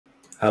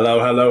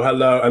Hello, hello,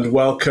 hello, and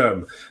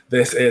welcome.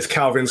 This is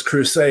Calvin's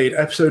Crusade,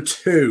 episode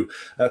 2.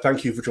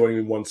 Thank you for joining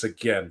me once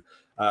again.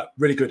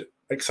 Really good,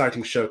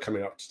 exciting show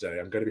coming up today.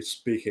 I'm going to be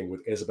speaking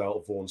with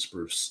Isabel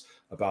Vaughan-Spruce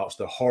about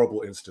the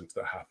horrible incident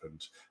that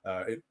happened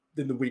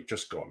in the week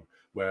just gone,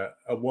 where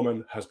a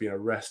woman has been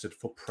arrested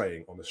for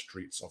praying on the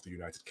streets of the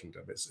United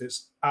Kingdom.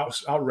 It's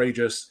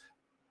outrageous,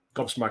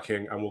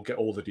 gobsmacking, and we'll get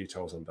all the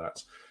details on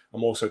that.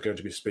 I'm also going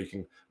to be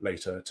speaking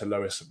later to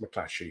Lois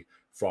McClatchy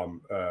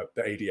from the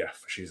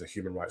ADF. She's a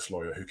human rights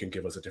lawyer who can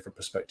give us a different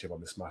perspective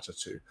on this matter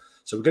too.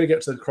 So we're going to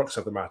get to the crux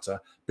of the matter.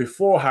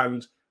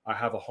 Beforehand, I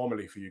have a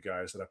homily for you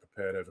guys that I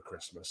prepared over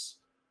Christmas.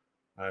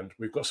 And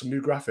we've got some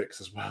new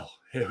graphics as well.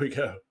 Here we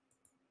go.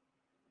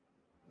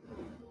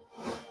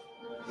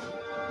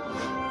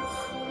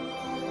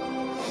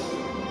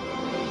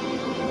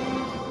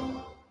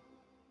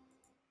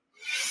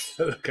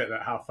 Look at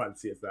that. How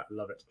fancy is that?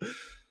 Love it.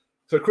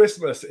 So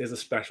Christmas is a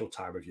special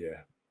time of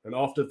year. And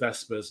after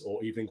Vespers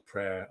or evening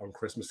prayer on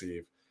Christmas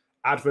Eve,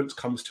 Advent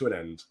comes to an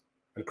end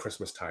and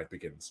Christmastide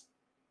begins.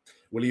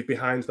 We leave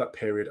behind that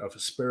period of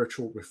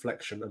spiritual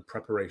reflection and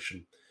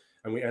preparation,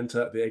 and we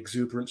enter the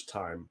exuberant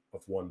time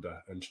of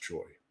wonder and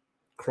joy.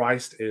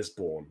 Christ is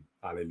born.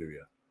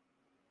 Alleluia.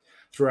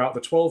 Throughout the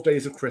 12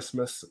 days of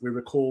Christmas, we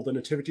recall the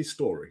nativity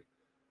story,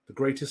 the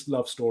greatest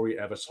love story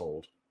ever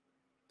told.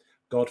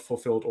 God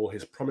fulfilled all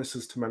his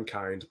promises to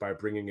mankind by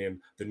bringing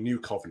in the new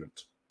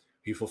covenant.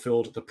 He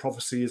fulfilled the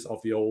prophecies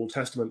of the Old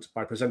Testament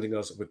by presenting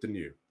us with the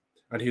new.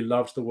 And he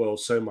loved the world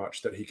so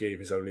much that he gave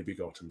his only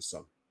begotten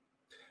Son,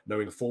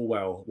 knowing full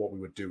well what we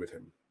would do with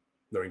him,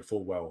 knowing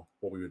full well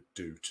what we would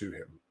do to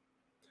him.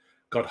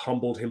 God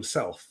humbled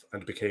himself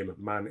and became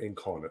man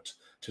incarnate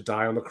to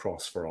die on the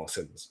cross for our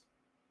sins.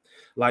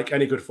 Like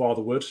any good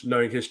father would,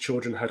 knowing his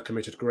children had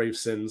committed grave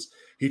sins,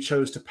 he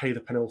chose to pay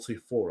the penalty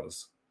for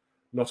us,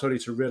 not only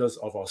to rid us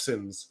of our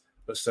sins,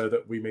 but so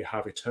that we may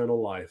have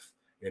eternal life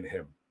in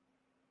him.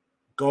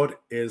 God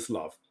is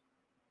love.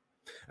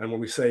 And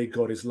when we say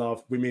God is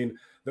love, we mean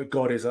that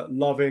God is a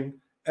loving,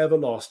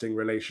 everlasting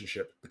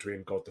relationship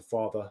between God the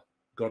Father,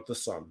 God the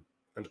Son,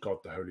 and God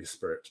the Holy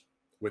Spirit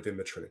within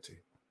the Trinity.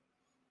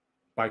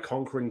 By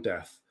conquering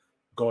death,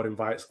 God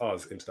invites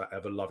us into that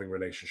ever-loving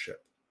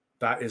relationship.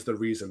 That is the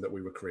reason that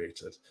we were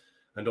created.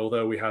 And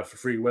although we have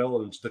free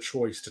will and the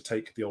choice to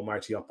take the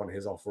Almighty up on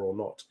his offer or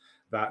not,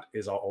 that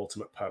is our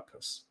ultimate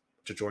purpose,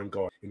 to join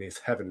God in his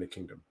heavenly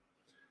kingdom.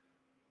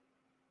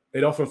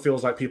 It often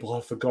feels like people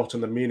have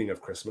forgotten the meaning of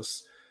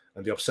Christmas,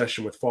 and the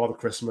obsession with Father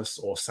Christmas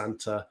or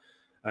Santa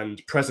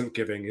and present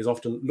giving is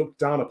often looked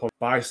down upon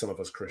by some of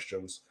us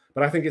Christians.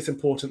 But I think it's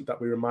important that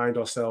we remind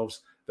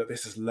ourselves that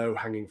this is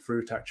low-hanging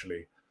fruit,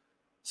 actually.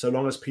 So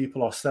long as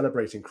people are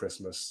celebrating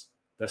Christmas,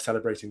 they're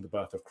celebrating the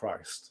birth of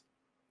Christ.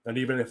 And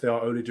even if they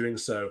are only doing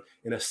so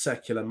in a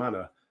secular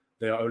manner,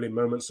 they are only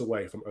moments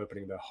away from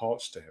opening their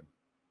hearts to him.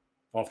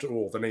 After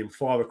all, the name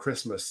Father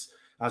Christmas,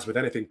 as with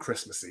anything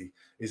Christmassy,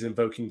 is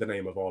invoking the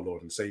name of our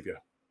Lord and Saviour,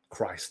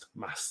 Christ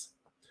Mass.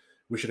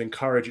 We should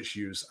encourage its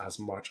use as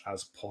much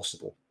as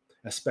possible,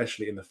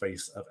 especially in the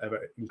face of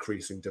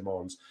ever-increasing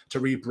demands to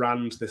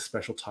rebrand this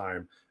special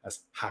time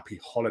as Happy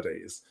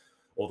Holidays,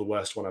 or the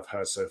worst one I've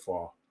heard so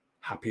far,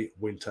 Happy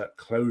Winter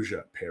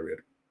Closure Period.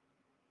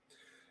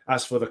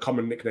 As for the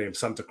common nickname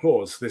Santa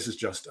Claus, this is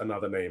just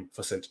another name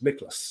for St.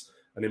 Nicholas,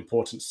 an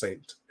important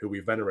saint who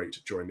we venerate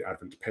during the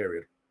Advent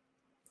period.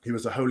 He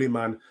was a holy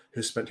man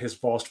who spent his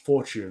vast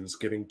fortunes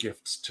giving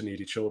gifts to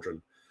needy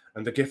children.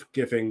 And the gift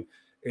giving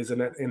is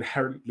an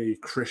inherently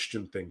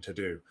Christian thing to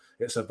do.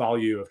 It's a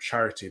value of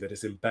charity that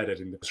is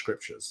embedded in the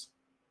scriptures.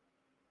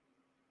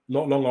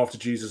 Not long after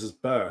Jesus'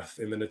 birth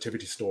in the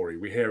nativity story,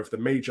 we hear of the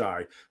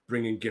Magi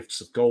bringing gifts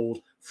of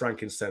gold,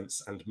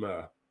 frankincense, and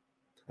myrrh.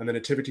 And the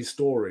nativity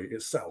story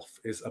itself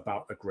is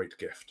about a great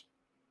gift,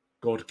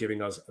 God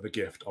giving us the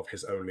gift of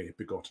his only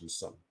begotten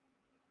Son.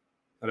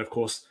 And of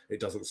course,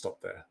 it doesn't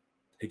stop there.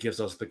 He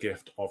gives us the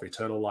gift of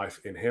eternal life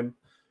in him.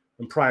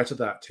 And prior to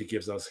that, he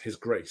gives us his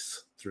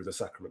grace through the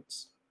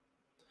sacraments.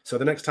 So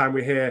the next time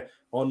we hear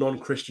our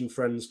non-Christian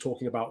friends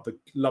talking about the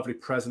lovely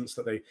presents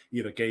that they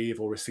either gave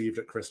or received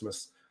at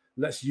Christmas,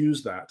 let's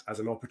use that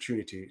as an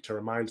opportunity to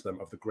remind them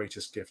of the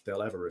greatest gift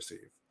they'll ever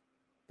receive,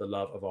 the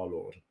love of our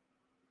Lord.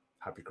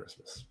 Happy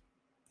Christmas.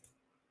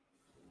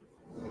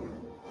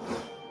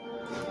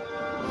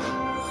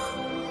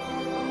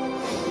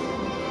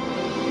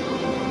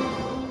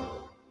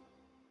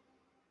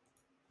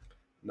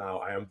 Now,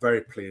 I am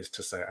very pleased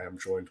to say I am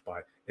joined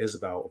by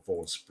Isabel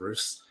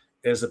Vaughan-Spruce.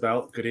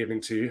 Isabel, good evening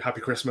to you. Happy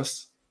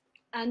Christmas.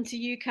 And to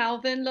you,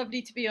 Calvin.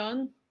 Lovely to be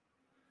on.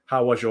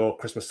 How was your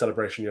Christmas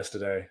celebration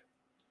yesterday?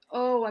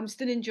 Oh, I'm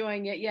still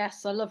enjoying it.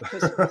 Yes, I love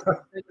Christmas.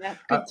 Yeah,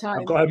 good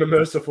time. I've got a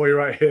mimosa for you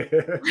right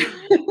here.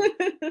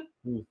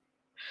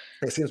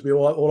 It seems to be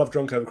all I've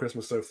drunk over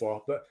Christmas so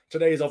far. But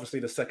today is obviously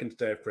the second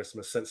day of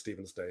Christmas, St.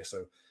 Stephen's Day.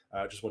 So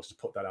I just wanted to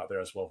put that out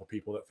there as well for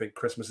people that think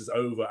Christmas is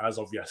over as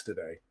of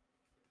yesterday.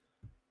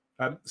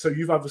 So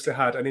you've obviously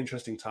had an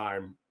interesting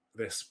time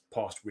this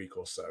past week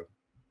or so.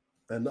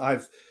 And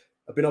I've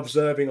been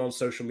observing on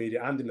social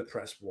media and in the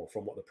press, well,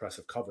 from what the press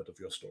have covered of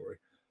your story,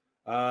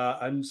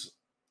 And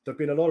there have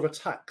been a lot of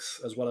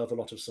attacks as well as a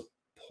lot of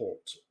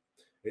support.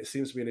 It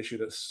seems to be an issue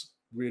that's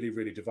really,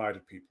 really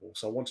divided people.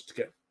 So I wanted to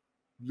get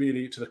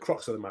really to the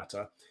crux of the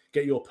matter,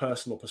 get your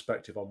personal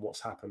perspective on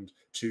what's happened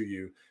to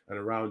you and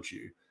around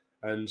you,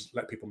 and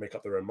let people make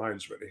up their own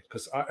minds, really.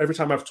 Because every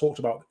time I've talked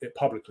about it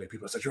publicly,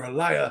 people have said, "You're a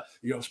liar,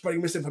 you're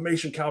spreading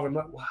misinformation, Calvin." I'm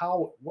like, well,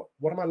 how?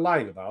 What am I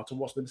lying about, and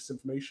what's the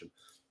misinformation?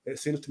 It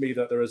seems to me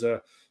that there is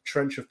a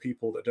trench of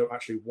people that don't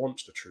actually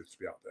want the truth to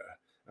be out there,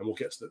 and we'll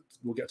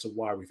get to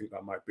why we think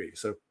that might be.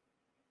 So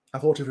I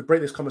thought if we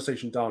break this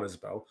conversation down,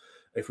 Isabel,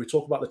 if we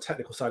talk about the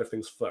technical side of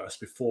things first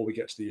before we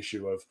get to the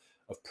issue of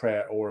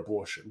prayer or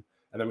abortion,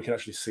 and then we can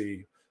actually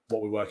see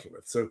what we're working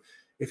with. So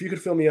if you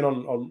could fill me in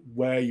on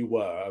where you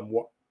were and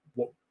what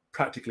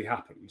practically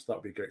happened, that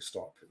would be a great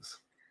start, please.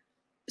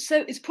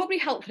 So it's probably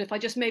helpful if I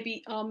just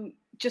maybe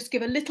just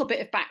give a little bit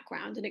of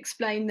background and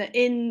explain that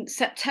in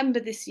September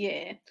this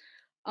year,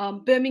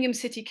 Birmingham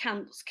City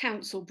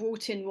Council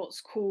brought in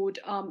what's called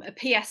a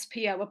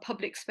PSPO, a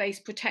Public Space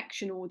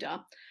Protection Order,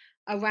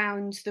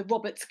 around the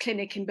Roberts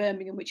Clinic in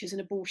Birmingham, which is an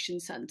abortion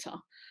centre.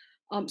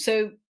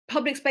 So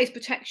public space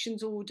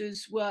protections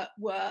orders were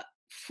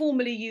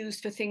formerly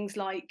used for things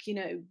like, you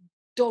know,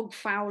 dog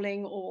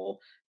fouling or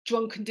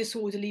drunken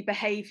disorderly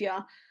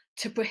behaviour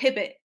to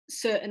prohibit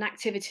certain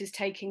activities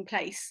taking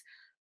place.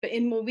 But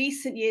in more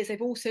recent years,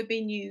 they've also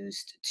been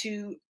used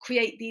to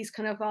create these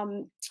kind of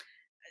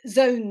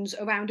zones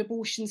around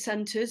abortion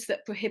centres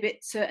that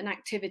prohibit certain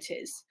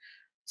activities.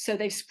 So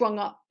they've sprung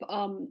up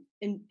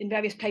in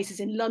various places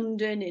in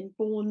London, in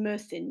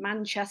Bournemouth, in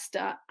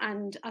Manchester.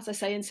 And as I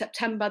say, in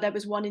September, there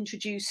was one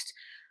introduced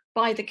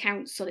by the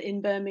council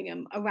in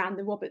Birmingham around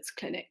the Roberts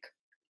Clinic.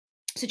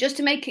 So just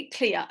to make it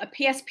clear, a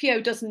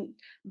PSPO doesn't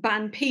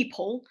ban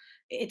people.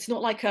 It's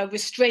not like a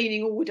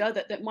restraining order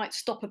that might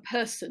stop a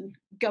person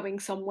going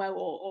somewhere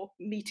or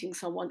meeting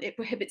someone. It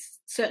prohibits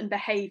certain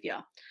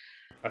behaviour.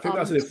 I think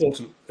that's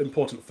an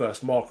important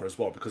first marker as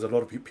well, because a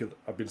lot of people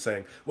have been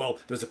saying, well,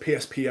 there's a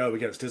PSPO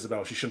against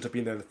Isabel, she shouldn't have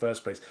been there in the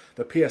first place.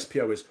 The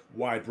PSPO is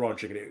wide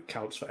branching and it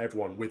counts for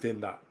everyone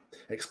within that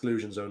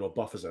exclusion zone or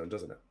buffer zone,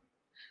 doesn't it?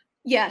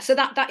 Yeah, so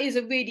that is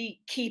a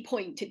really key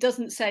point. It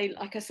doesn't say,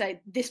 like I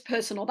say, this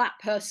person or that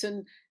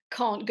person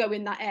can't go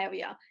in that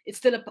area. It's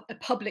still a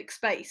public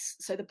space.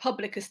 So the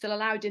public is still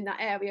allowed in that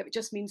area. It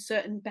just means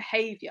certain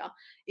behaviour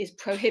is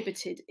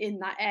prohibited in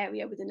that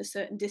area within a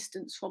certain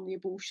distance from the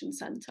abortion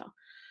centre.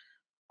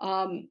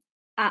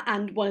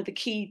 And one of the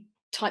key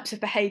types of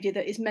behaviour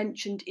that is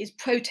mentioned is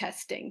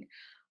protesting.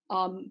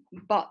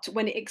 But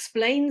when it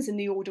explains in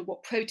the order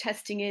what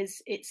protesting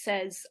is, it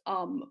says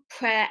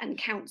prayer and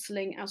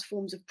counselling as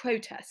forms of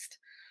protest.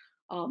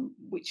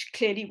 Which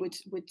clearly would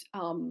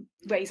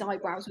raise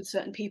eyebrows with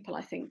certain people.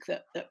 I think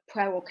that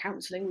prayer or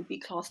counselling would be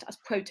classed as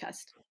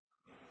protest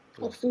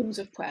or forms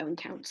of prayer and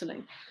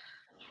counselling.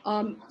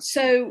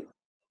 So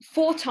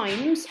 4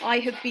 times I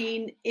have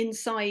been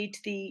inside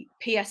the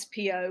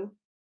PSPO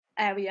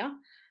area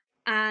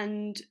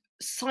and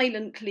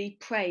silently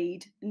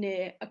prayed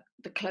near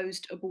the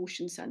closed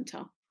abortion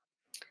centre.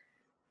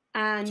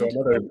 And so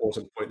another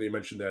important point that you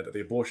mentioned there, that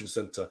the abortion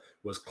centre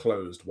was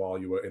closed while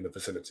you were in the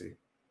vicinity.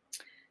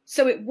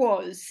 So it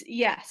was,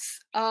 yes.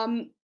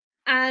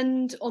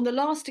 And on the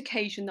last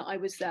occasion that I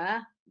was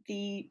there,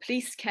 the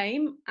police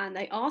came and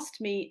they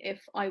asked me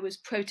if I was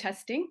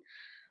protesting.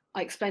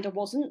 I explained I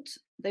wasn't.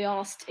 They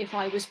asked if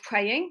I was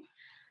praying.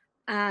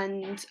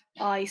 And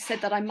I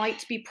said that I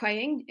might be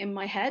praying in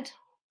my head.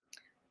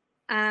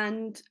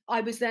 And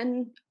I was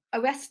then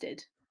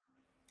arrested.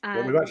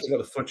 Well, we've actually got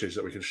the footage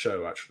that we can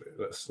show, actually.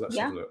 Let's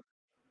have a look.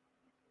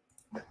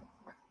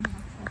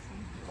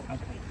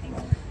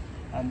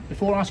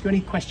 Before I ask you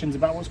any questions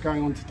about what's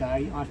going on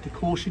today, I have to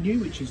caution you,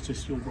 which is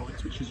just your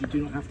rights, which is you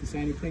do not have to say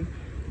anything.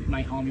 It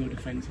may harm your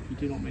defence if you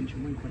do not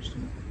mention one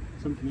question,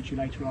 something which you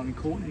later on in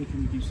court,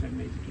 anything you do say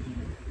may be given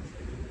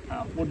you.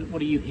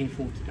 What are you here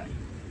for today?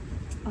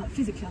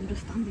 Physically, I'm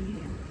just standing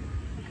here.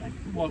 Okay.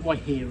 Why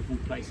here of all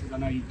places? I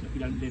know you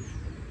don't live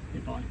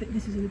nearby. But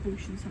this is an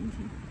abortion centre.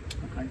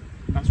 Okay,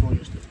 that's why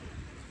you're stood.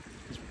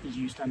 Is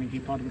you standing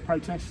here part of the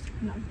protest?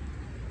 No,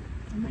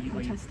 I'm not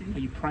protesting. Are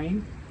you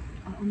praying?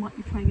 I might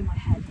be praying in my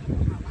head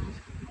out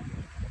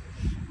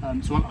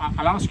loud. So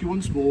I'll ask you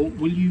once more,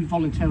 will you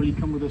voluntarily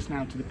come with us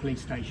now to the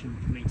police station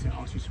for me to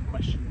ask you some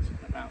questions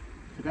about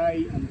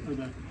today and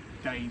other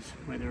days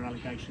where there are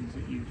allegations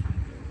that you've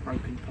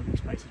broken public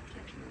spaces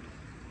protection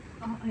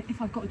order?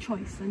 If I've got a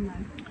choice, then no.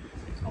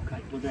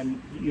 Okay, well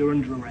then you're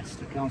under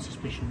arrest on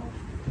suspicion of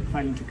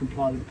failing to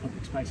comply with the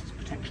Public Spaces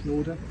Protection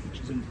Order,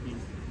 which is under the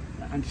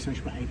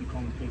Antisocial Behaviour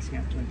Crime and Policing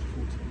Act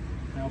 2014.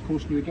 Now, I'll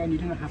caution you again, you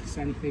do not have to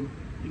say anything.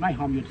 It may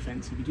harm your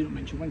defence if you do not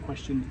mention one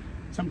question,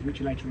 something which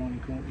you later on in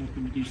court,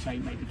 anything you do say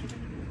may be given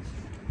evidence.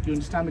 Do you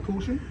understand the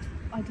caution?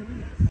 I do,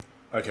 yes.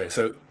 Okay,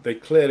 so they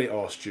clearly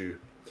asked you,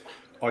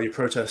 are you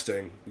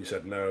protesting? You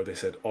said no. They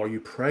said, are you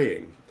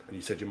praying? And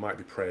you said you might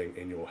be praying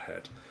in your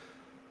head.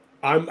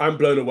 I'm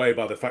blown away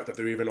by the fact that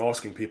they're even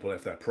asking people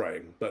if they're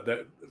praying. But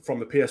from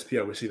the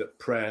PSPO, we see that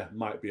prayer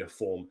might be a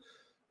form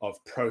of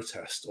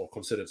protest or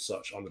considered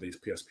such under these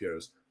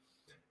PSPOs.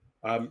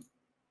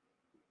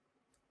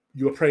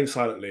 You were praying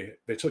silently.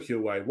 They took you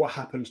away. What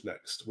happened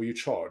next? Were you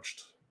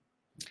charged?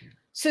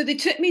 So they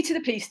took me to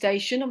the police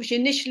station. Obviously,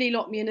 initially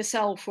locked me in a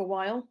cell for a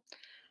while.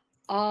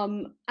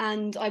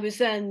 And I was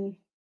then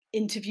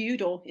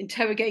interviewed or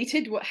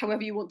interrogated,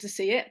 however you want to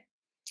see it.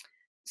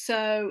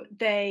 So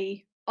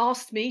they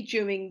asked me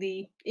during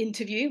the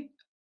interview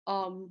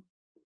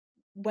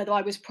whether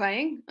I was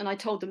praying, and I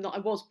told them that I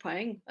was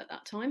praying at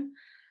that time.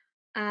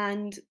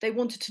 And they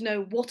wanted to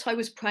know what I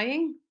was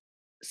praying.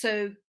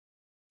 So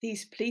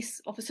these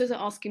police officers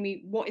are asking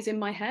me what is in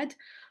my head.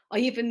 I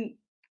even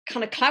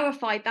kind of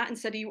clarified that and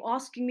said, are you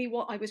asking me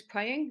what I was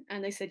praying?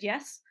 And they said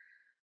yes.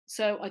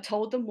 So I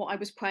told them what I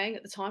was praying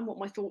at the time, what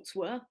my thoughts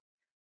were.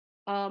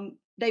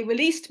 They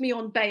released me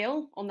on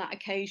bail on that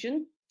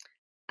occasion.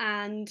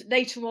 And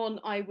later on,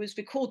 I was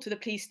recalled to the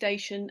police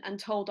station and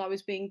told I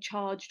was being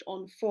charged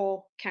on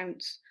 4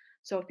 counts.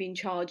 So I've been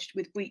charged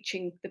with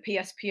breaching the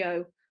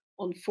PSPO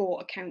on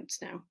 4 accounts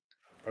now.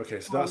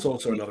 Okay, so that's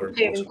also another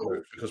important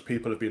note, because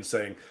people have been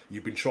saying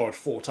you've been charged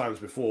 4 times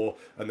before,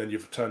 and then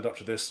you've turned up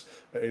to this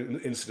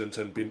incident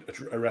and been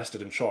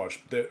arrested and charged.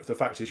 The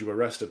fact is you were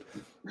arrested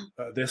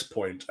at this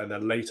point and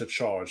then later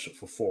charged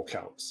for 4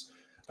 counts.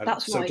 And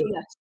that's so right,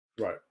 yes.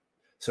 Right.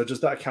 So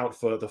does that account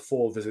for the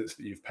 4 visits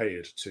that you've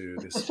paid to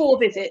this? The 4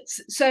 visits.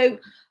 So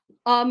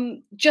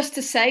just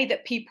to say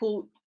that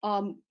people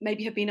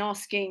maybe have been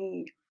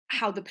asking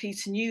how the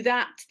police knew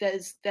that.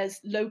 There's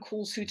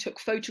locals who took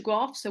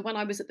photographs. So when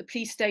I was at the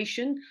police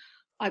station,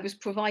 I was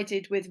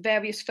provided with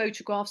various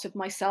photographs of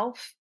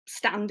myself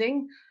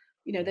standing.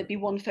 You know, there'd be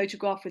one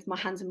photograph with my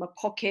hands in my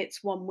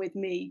pockets, one with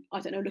me, I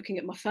don't know, looking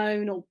at my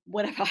phone or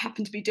whatever I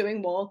happened to be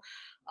doing while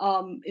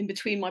in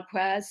between my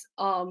prayers.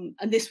 And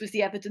this was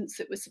the evidence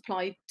that was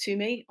supplied to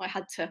me. I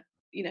had to,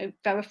 you know,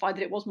 verify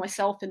that it was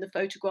myself in the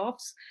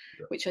photographs,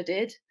 which I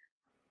did.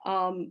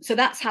 So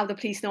that's how the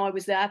police know I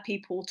was there.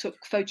 People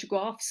took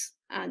photographs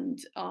and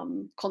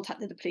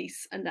contacted the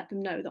police and let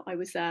them know that I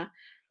was there.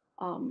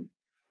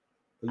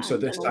 And so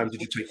this time,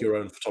 did you take your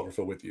own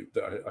photographer with you?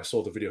 I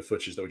saw the video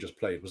footage that we just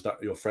played. Was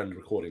that your friend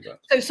recording that?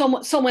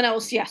 So someone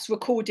else, yes,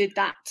 recorded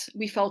that.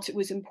 We felt it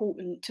was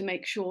important to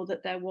make sure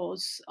that there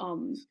was,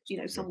 you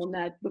know, someone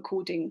there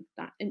recording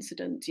that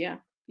incident. Yeah,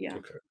 yeah.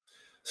 Okay.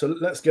 So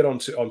let's get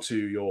onto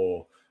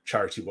your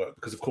charity work,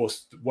 because of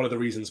course one of the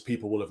reasons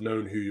people will have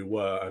known who you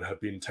were and have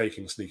been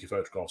taking sneaky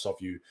photographs of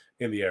you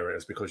in the area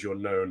is because you're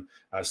known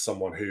as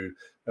someone who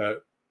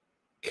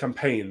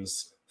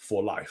campaigns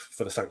for life,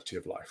 for the sanctity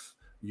of life.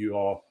 You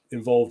are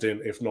involved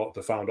in, if not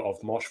the founder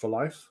of March for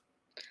Life.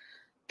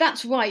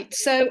 That's right.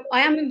 So I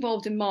am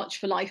involved in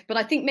March for Life, but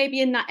I think maybe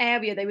in that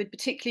area they would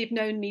particularly have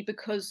known me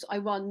because I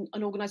run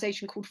an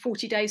organisation called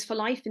 40 Days for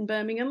Life in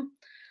Birmingham.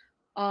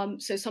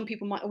 So some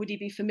people might already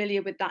be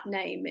familiar with that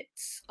name.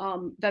 It's a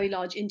very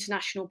large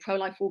international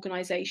pro-life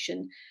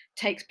organisation,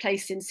 takes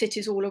place in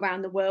cities all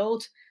around the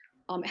world.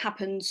 It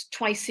happens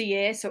twice a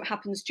year. So it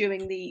happens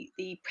during the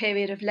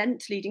period of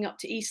Lent leading up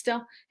to Easter.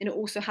 And it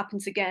also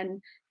happens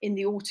again in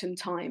the autumn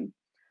time.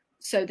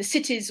 So the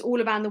cities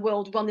all around the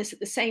world run this at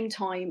the same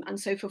time. And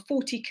so for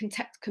 40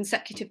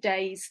 consecutive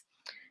days,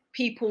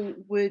 people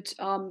would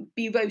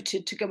be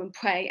rotated to go and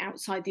pray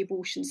outside the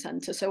abortion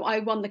centre. So I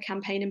run the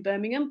campaign in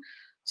Birmingham.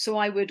 So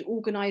I would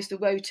organise the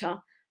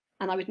rota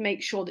and I would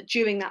make sure that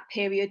during that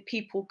period,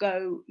 people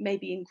go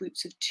maybe in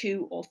groups of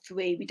 2 or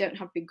 3. We don't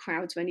have big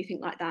crowds or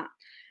anything like that,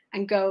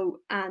 and go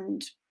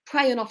and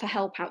pray and offer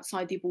help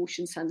outside the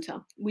abortion centre.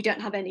 We don't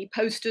have any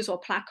posters or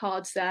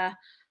placards there.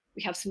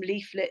 We have some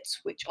leaflets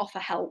which offer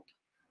help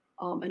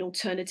and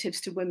alternatives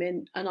to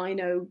women. And I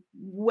know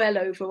well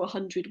over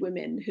 100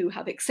 women who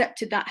have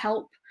accepted that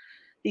help.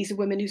 These are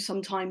women who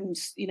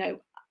sometimes, you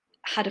know,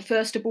 had a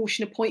first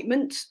abortion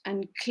appointment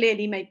and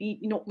clearly maybe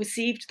not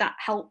received that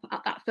help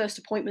at that first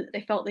appointment that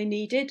they felt they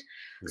needed.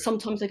 Yeah.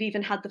 Sometimes they've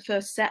even had the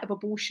first set of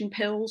abortion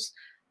pills,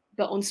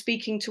 but on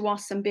speaking to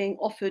us and being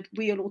offered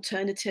real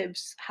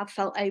alternatives, have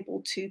felt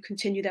able to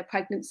continue their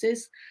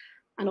pregnancies.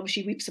 And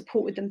obviously we've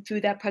supported them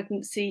through their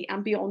pregnancy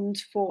and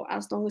beyond for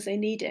as long as they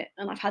need it.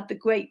 And I've had the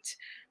great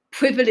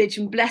privilege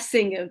and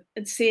blessing of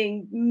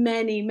seeing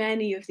many,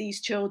 many of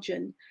these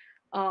children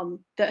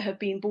that have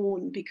been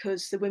born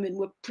because the women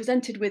were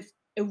presented with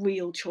a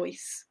real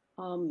choice.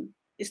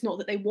 It's not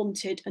that they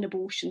wanted an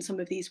abortion, some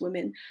of these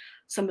women,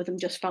 some of them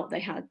just felt they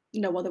had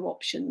no other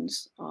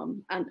options.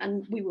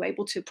 And we were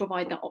able to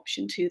provide that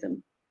option to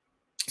them.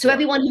 So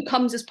everyone who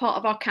comes as part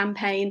of our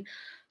campaign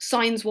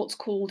signs what's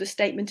called a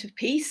statement of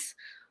peace.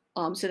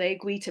 So they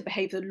agree to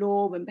behave the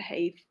law and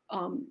behave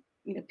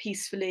you know,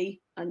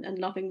 peacefully and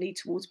lovingly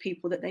towards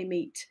people that they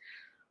meet.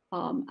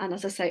 And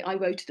as I say, I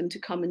wrote to them to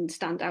come and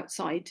stand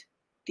outside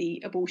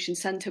the abortion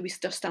centre. We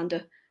just stand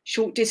a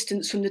short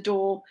distance from the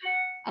door,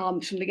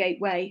 from the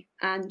gateway,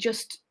 and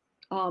just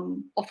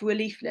offer a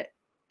leaflet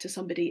to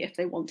somebody if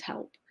they want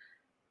help.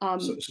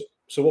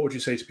 So what would you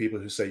say to people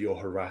who say you're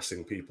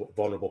harassing people,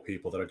 vulnerable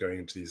people that are going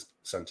into these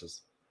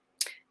centres?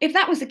 If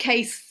that was the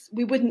case,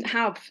 we wouldn't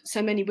have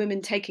so many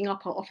women taking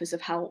up our offers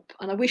of help.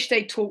 And I wish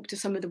they'd talk to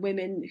some of the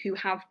women who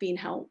have been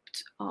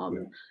helped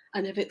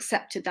and have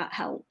accepted that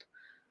help.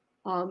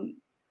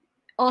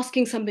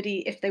 Asking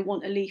somebody if they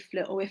want a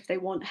leaflet or if they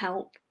want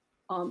help,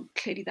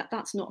 clearly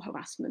that's not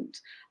harassment.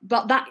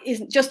 But that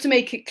isn't, just to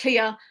make it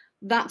clear,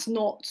 that's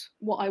not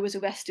what I was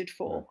arrested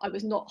for. I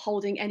was not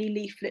holding any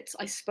leaflets.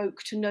 I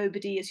spoke to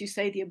nobody. As you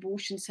say, the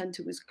abortion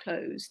centre was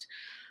closed.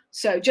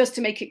 So just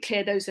to make it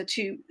clear, those are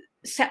two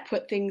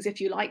separate things, if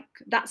you like.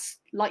 That's,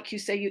 like you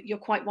say, you're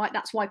quite right.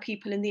 That's why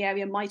people in the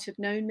area might have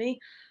known me,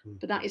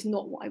 but that is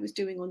not what I was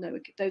doing on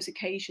those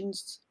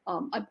occasions.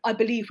 I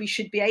believe we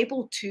should be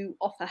able to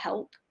offer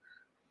help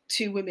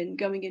to women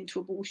going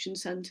into abortion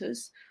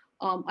centres.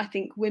 I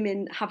think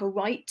women have a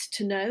right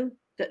to know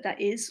that there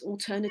is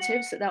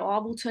alternatives, that there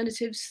are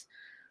alternatives,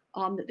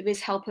 that there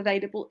is help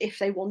available if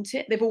they want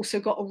it. They've also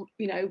got,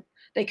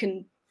 they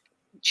can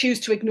choose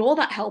to ignore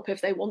that help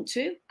if they want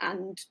to,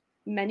 and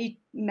many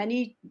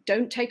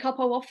don't take up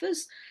our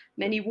offers.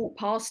 Many walk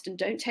past and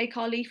don't take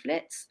our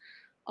leaflets,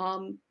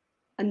 and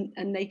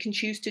they can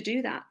choose to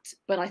do that.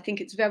 But I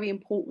think it's very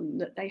important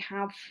that they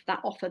have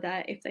that offer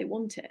there if they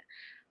want it.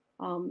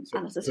 And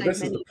as I say,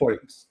 this is the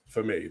point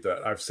for me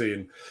that I've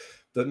seen.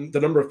 The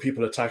number of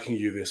people attacking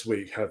you this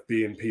week have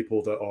been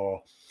people that are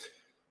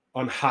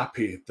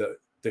unhappy that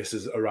this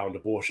is around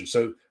abortion.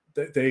 So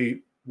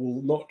they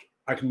will not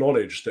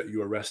acknowledge that you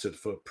were arrested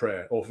for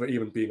prayer or for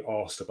even being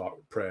asked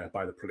about prayer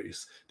by the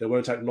police. They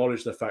won't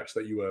acknowledge the fact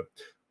that you were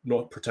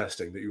not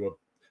protesting, that you were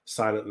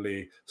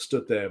silently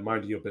stood there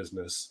minding your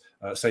business,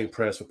 saying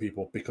prayers for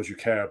people because you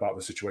care about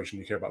the situation,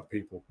 you care about the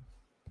people.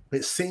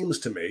 It seems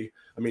to me,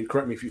 I mean,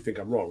 correct me if you think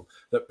I'm wrong,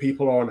 that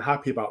people are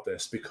unhappy about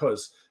this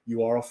because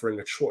you are offering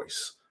a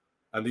choice.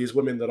 And these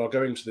women that are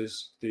going to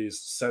these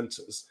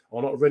centres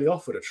are not really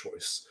offered a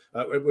choice.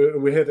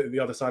 We hear that the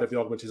other side of the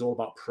argument is all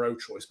about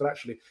pro-choice, but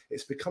actually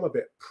it's become a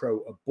bit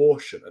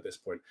pro-abortion at this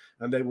point.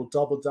 And they will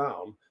double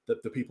down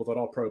that the people that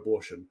are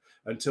pro-abortion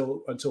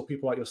until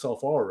people like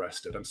yourself are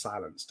arrested and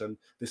silenced. And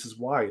this is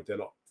why they're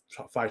not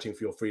fighting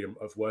for your freedom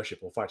of worship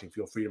or fighting for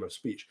your freedom of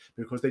speech,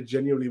 because they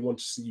genuinely want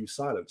to see you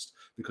silenced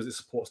because it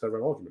supports their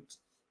own argument.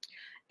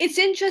 It's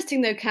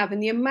interesting though, Kevin,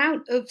 the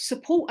amount of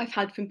support I've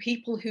had from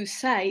people who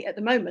say at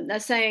the moment, they're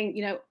saying,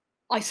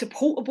 I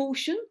support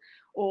abortion,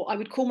 or I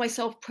would call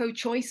myself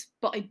pro-choice,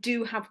 but I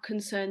do have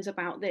concerns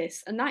about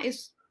this. And that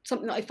is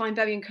something that I find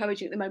very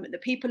encouraging at the moment,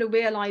 that people are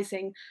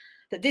realizing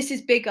that this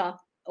is bigger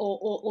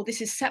or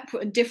this is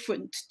separate and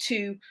different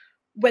to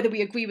whether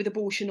we agree with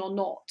abortion or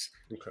not.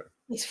 Okay.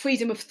 It's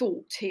freedom of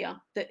thought here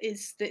that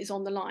is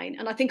on the line.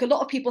 And I think a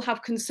lot of people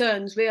have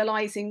concerns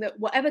realizing that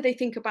whatever they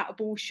think about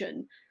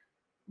abortion,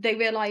 they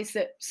realize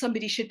that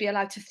somebody should be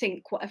allowed to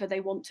think whatever they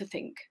want to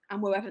think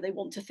and wherever they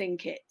want to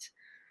think it.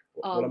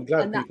 Well, I'm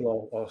glad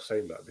people are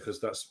saying that, because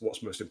that's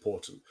what's most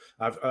important.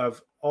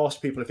 I've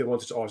asked people if they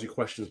wanted to ask you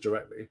questions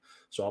directly.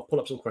 So I'll pull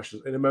up some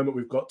questions. In a moment,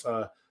 we've got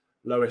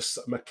Lois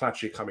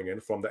McClatchy coming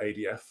in from the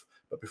ADF.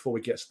 But before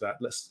we get to that,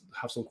 let's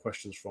have some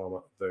questions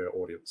from the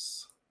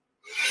audience.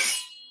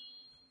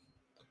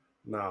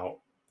 Now,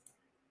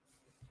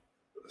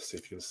 let's see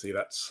if you can see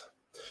that.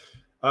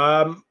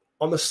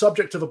 On the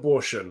subject of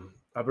abortion,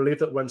 I believe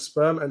that when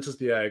sperm enters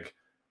the egg,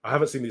 I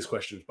haven't seen these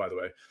questions, by the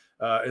way,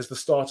 is the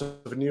start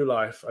of a new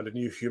life and a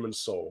new human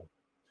soul.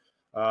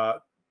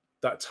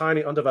 That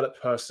tiny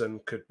undeveloped person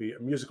could be a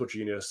musical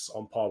genius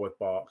on par with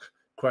Bach.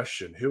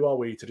 Question, who are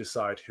we to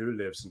decide who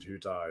lives and who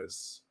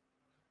dies?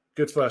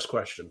 Good first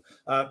question.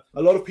 A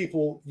lot of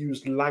people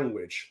use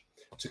language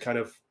to kind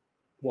of,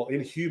 well,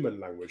 inhuman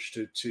language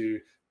to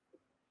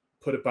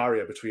put a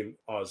barrier between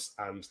us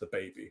and the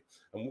baby.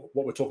 And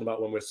what we're talking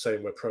about when we're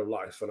saying we're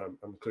pro-life, and I'm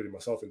including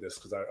myself in this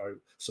because I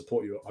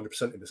support you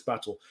 100% in this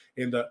battle,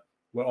 in that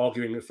we're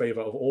arguing in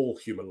favor of all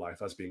human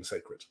life as being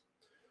sacred.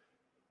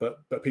 But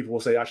people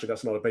will say, actually,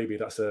 that's not a baby,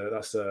 that's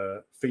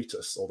a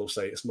fetus, or they'll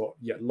say it's not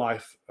yet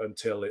life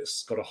until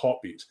it's got a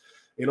heartbeat.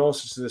 In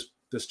answer to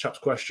this chap's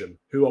question,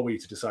 who are we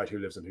to decide who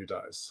lives and who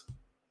dies?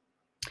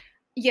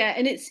 Yeah,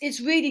 and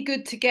it's really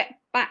good to get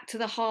back to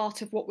the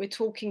heart of what we're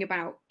talking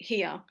about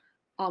here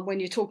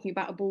when you're talking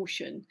about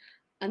abortion.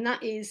 And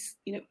that is,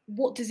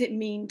 what does it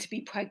mean to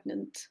be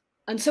pregnant?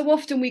 And so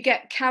often we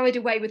get carried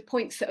away with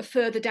points that are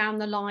further down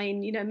the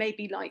line,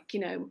 maybe like,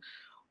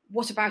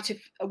 what about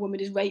if a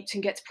woman is raped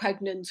and gets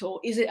pregnant, or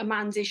is it a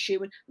man's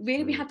issue? And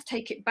really we have to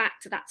take it back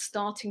to that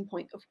starting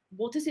point of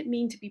what does it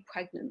mean to be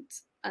pregnant?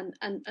 And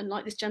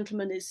like this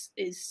gentleman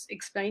is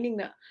explaining,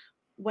 that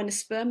when a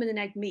sperm and an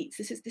egg meets,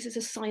 this is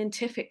a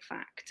scientific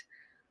fact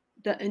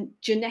that a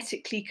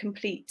genetically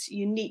complete,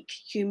 unique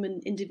human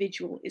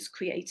individual is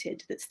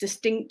created that's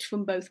distinct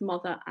from both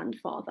mother and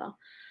father.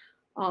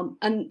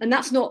 And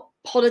that's not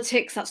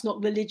politics, that's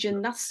not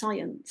religion, that's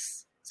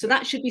science. So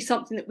that should be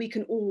something that we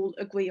can all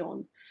agree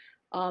on.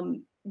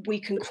 We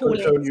can call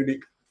it own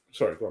unique.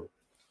 Sorry, go on. I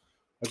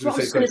was going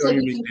to say it's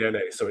own unique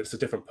DNA, so it's a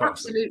different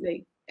person.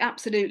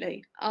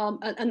 Absolutely.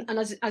 And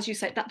as you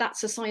say,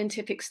 that's a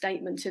scientific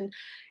statement. And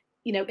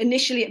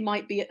initially it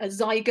might be a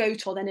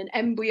zygote or then an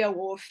embryo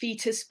or a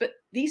fetus, but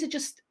these are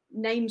just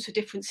names for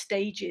different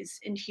stages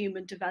in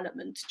human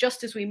development.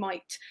 Just as we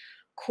might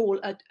call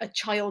a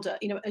child,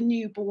 a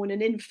newborn,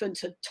 an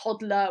infant, a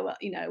toddler,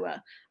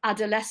 a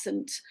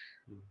adolescent.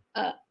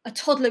 A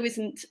toddler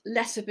isn't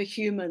less of a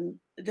human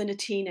than a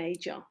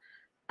teenager,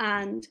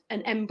 and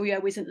an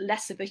embryo isn't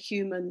less of a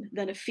human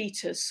than a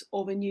fetus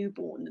or a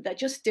newborn. They're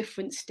just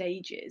different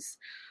stages.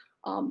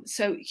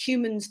 So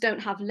humans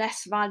don't have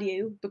less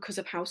value because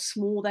of how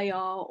small they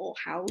are or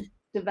how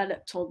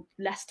developed or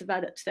less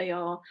developed they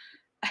are.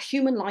 A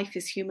human life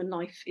is human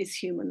life is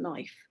human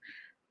life.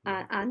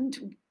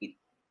 And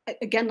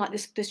again, like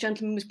this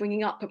gentleman was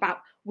bringing up about,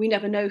 we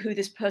never know who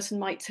this person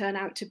might turn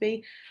out to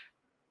be.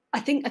 I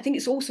think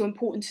it's also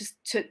important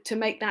to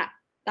make that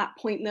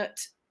point that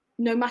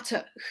no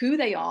matter who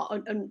they are,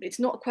 and it's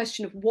not a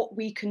question of what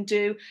we can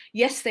do.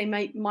 Yes, they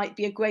might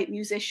be a great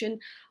musician.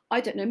 I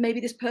don't know, maybe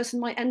this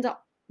person might end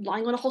up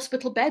lying on a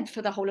hospital bed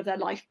for the whole of their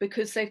life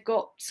because they've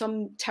got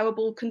some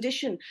terrible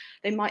condition.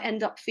 They might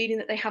end up feeling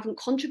that they haven't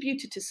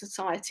contributed to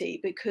society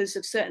because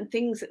of certain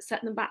things that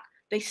set them back.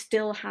 They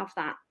still have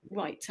that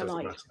right to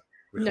life.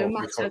 We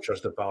can't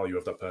judge the value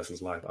of that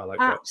person's life. I like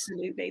that.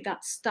 Absolutely.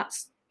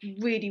 That's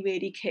really,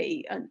 really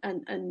key.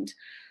 And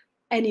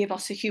any of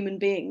us are human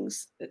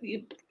beings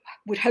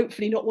would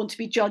hopefully not want to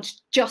be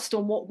judged just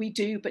on what we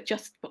do, but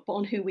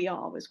on who we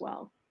are as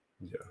well.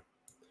 Yeah.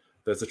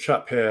 There's a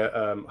chap here,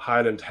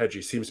 Highland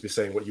Hedgie, seems to be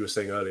saying what you were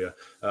saying earlier.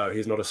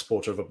 He's not a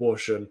supporter of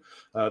abortion.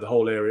 The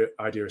whole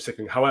idea is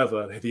sickening.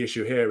 However, the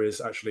issue here is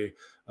actually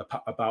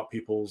about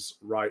people's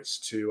rights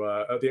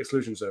to the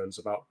exclusion zones,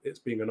 about it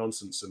being a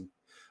nonsense, and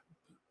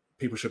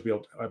people should be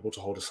able to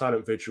hold a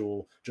silent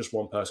vigil, just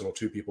one person or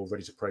two people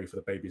ready to pray for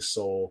the baby's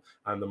soul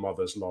and the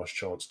mother's last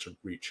chance to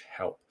reach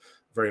help.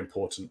 Very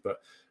important.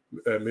 But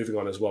moving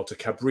on as well to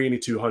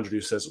Cabrini 200,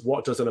 who says,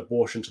 what does an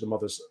abortion to the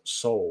mother's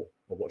soul,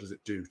 or what does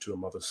it do to a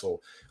mother's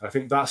soul? And I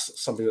think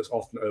that's something that's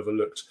often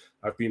overlooked.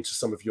 I've been to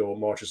some of your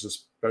marches and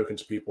spoken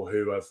to people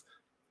who have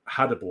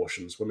had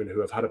abortions, women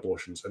who have had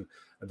abortions, and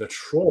the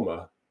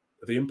trauma,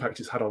 the impact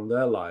it's had on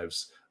their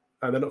lives,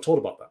 and they're not told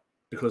about that,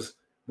 because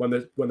when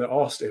they're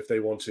asked if they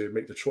want to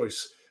make the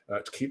choice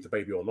to keep the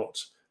baby or not,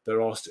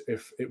 they're asked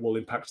if it will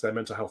impact their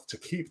mental health to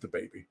keep the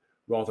baby,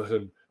 rather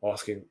than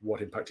asking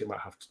what impact it might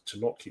have to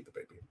not keep the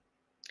baby.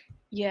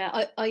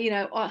 Yeah,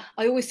 I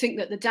always think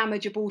that the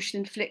damage abortion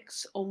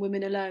inflicts on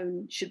women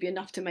alone should be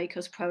enough to make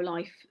us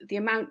pro-life. The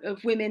amount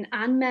of women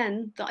and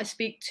men that I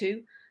speak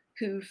to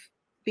who've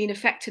been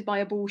affected by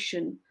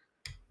abortion,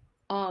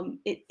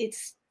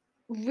 it's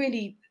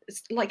really,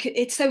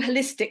 it's so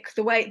holistic.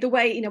 The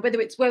way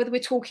whether we're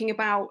talking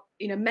about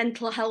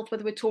mental health,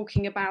 whether we're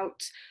talking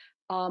about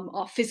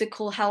our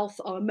physical health,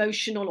 our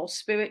emotional or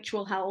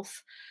spiritual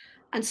health,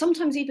 and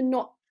sometimes even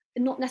not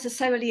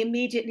necessarily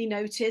immediately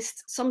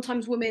noticed.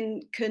 Sometimes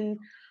women can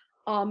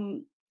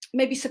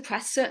maybe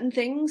suppress certain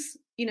things,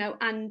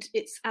 and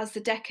it's as the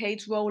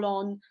decades roll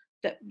on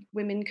that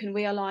women can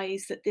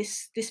realize that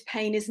this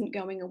pain isn't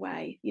going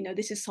away.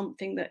 This is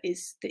something that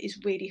is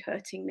really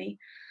hurting me.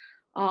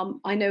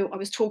 I know I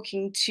was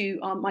talking to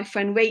my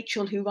friend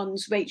Rachel, who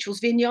runs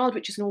Rachel's Vineyard,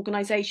 which is an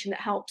organization that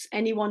helps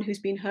anyone who's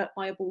been hurt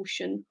by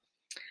abortion.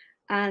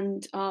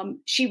 And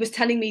she was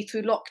telling me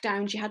through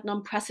lockdown, she had an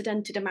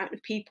unprecedented amount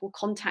of people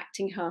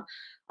contacting her.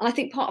 And I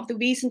think part of the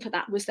reason for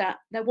that was that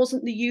there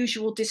wasn't the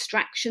usual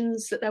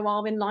distractions that there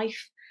are in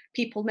life.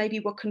 People maybe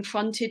were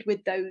confronted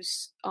with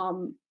those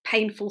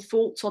painful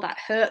thoughts or that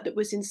hurt that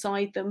was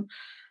inside them.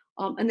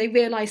 And they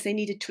realized they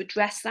needed to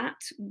address that,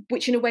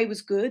 which in a way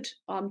was good,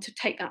 to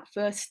take that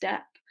first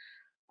step.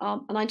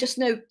 And I just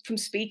know from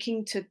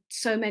speaking to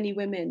so many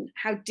women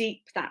how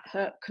deep that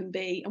hurt can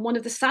be. And one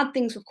of the sad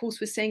things, of course,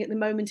 we're seeing at the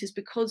moment is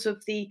because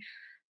of the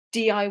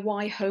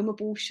DIY home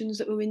abortions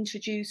that were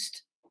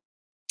introduced,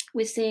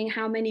 we're seeing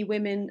how many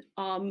women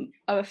are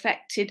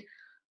affected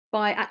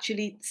by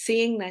actually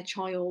seeing their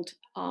child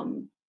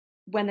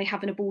when they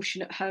have an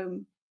abortion at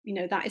home.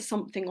 That is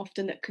something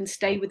often that can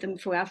stay with them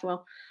forever.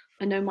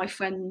 I know my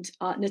friend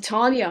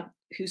Natalia,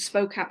 who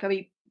spoke out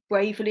very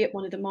bravely at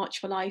one of the March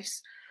for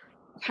Life's,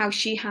 how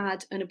she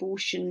had an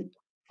abortion,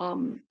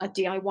 a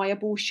DIY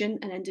abortion,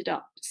 and ended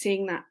up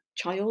seeing that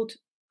child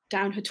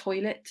down her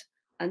toilet.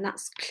 And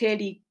that's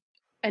clearly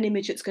an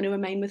image that's going to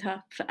remain with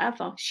her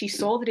forever. She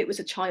saw that it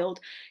was a child.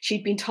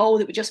 She'd been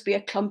told it would just be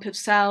a clump of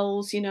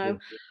cells,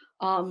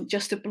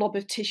 just a blob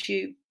of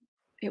tissue.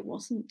 It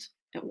wasn't.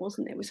 It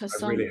wasn't. It was her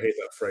son. I really hate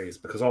that phrase,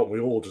 because aren't we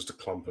all just a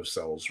clump of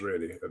cells,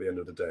 really, at the end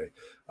of the day?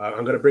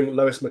 I'm going to bring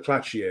Lois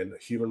McClatchy in,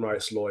 human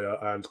rights lawyer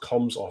and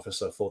comms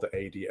officer for the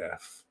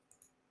ADF.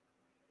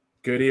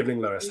 Good evening,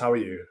 Lois. How are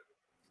you?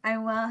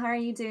 I'm well. How are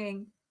you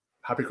doing?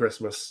 Happy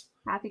Christmas.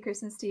 Happy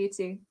Christmas to you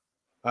too.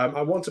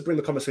 I want to bring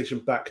the conversation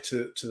back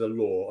to the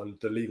law and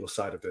the legal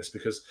side of this,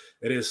 because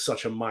it is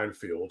such a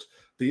minefield.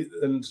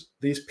 And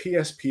these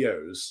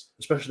PSPOs,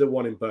 especially the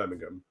one in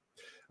Birmingham,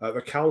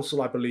 the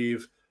council, I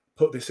believe,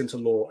 put this into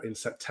law in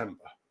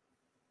September.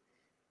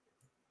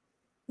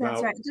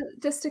 That's right.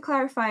 Just to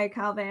clarify,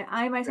 Calvin,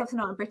 I myself am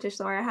not a British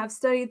lawyer. I have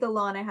studied the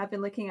law and I have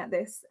been looking at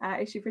this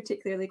issue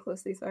particularly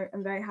closely, so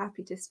I'm very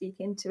happy to speak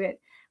into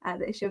it,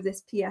 the issue of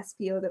this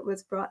PSPO that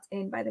was brought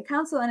in by the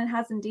council, and it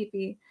has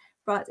indeed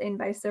brought in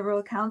by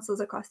several councils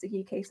across the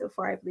UK so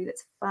far. I believe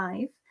it's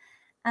 5.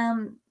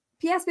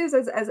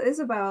 PSPOs, as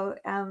Isabel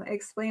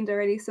explained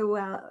already so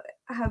well,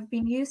 have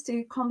been used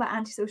to combat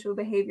antisocial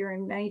behaviour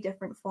in many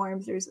different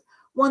forms. There's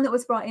one that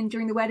was brought in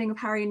during the wedding of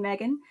Harry and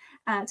Meghan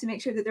to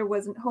make sure that there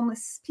wasn't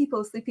homeless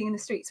people sleeping in the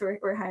streets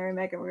where Harry and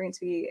Meghan were going to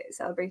be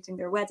celebrating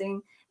their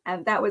wedding.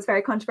 That was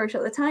very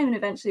controversial at the time and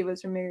eventually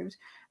was removed.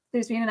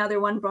 There's been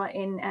another one brought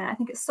in, I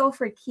think it's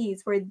Salford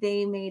Quays, where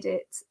they made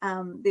it,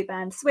 they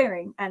banned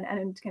swearing and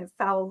kind of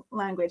foul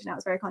language, and that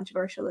was very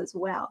controversial as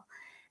well.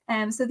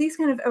 So these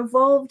kind of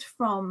evolved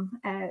from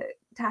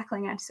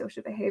tackling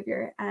antisocial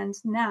behaviour and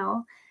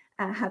now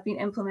have been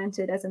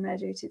implemented as a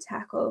measure to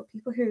tackle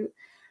people who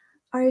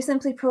are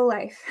simply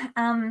pro-life.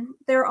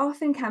 They're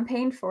often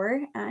campaigned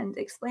for and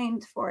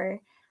explained for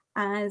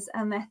as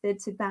a method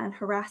to ban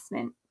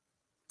harassment.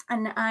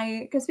 And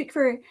I can speak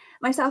for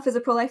myself as a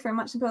pro-lifer,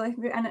 much in pro-life,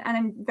 and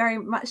I'm very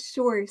much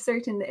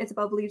certain that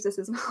Isabel believes this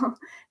as well,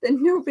 that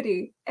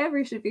nobody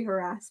ever should be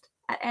harassed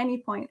at any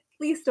point,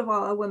 least of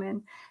all a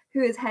woman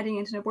who is heading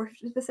into an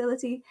abortion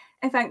facility.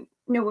 In fact,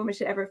 no woman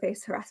should ever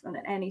face harassment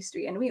at any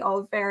street, and we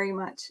all very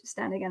much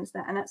stand against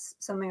that. And that's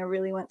something I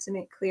really want to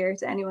make clear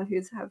to anyone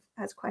who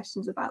has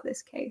questions about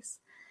this case,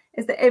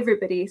 is that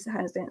everybody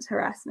stands against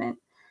harassment.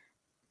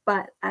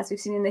 But as we've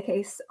seen in the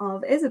case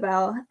of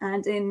Isabel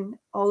and in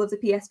all of the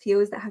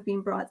PSPOs that have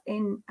been brought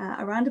in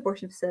around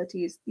abortion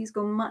facilities, these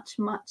go much,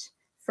 much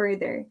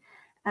further.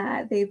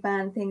 They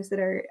ban things that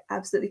are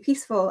absolutely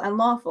peaceful and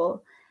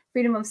lawful.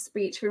 Freedom of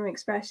speech, freedom of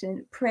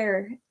expression,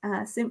 prayer,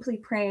 simply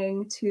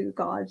praying to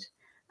God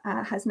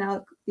has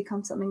now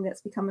become something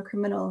that's become a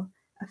criminal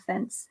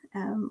offence,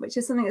 which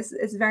is something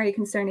that's very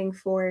concerning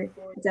for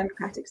a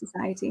democratic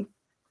society.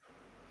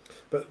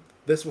 But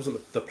this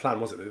wasn't the plan,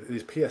 was it?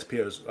 These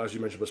PSPOs, as you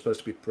mentioned, were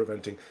supposed to be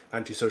preventing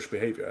antisocial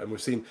behaviour, and we've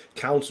seen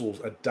councils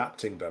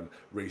adapting them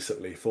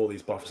recently for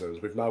these buffer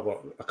zones. We've now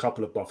got a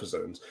couple of buffer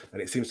zones,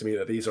 and it seems to me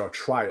that these are a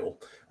trial,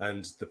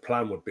 and the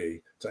plan would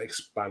be to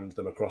expand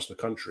them across the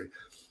country.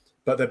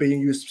 But they're being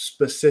used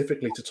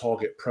specifically to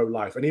target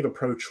pro-life and even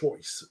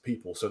pro-choice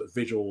people so that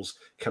vigils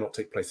cannot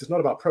take place. It's not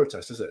about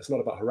protest, is it? It's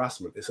not about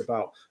harassment. It's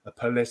about a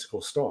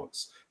political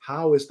stance.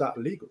 How is that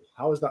legal?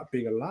 How is that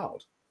being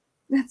allowed?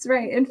 That's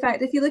right. In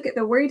fact, if you look at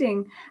the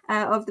wording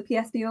of the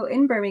PSPO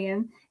in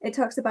Birmingham, it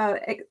talks about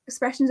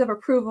expressions of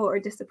approval or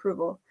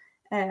disapproval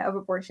of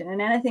abortion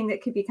and anything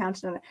that could be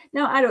counted on it.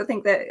 Now, I don't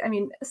think that, I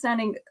mean,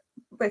 standing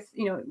with,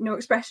 no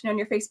expression on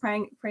your face,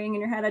 praying in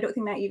your head, I don't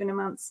think that even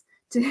amounts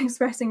to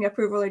expressing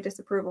approval or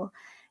disapproval.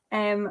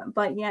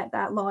 But yet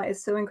that law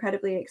is so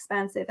incredibly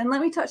expansive. And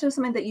let me touch on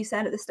something that you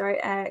said at the start,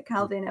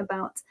 Calvin,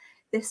 about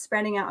this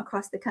spreading out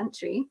across the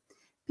country.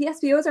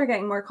 PSPOs are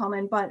getting more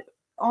common, but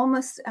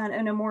almost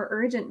in a more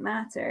urgent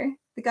matter,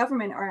 the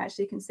government are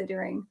actually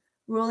considering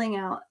rolling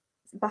out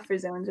buffer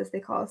zones, as they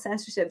call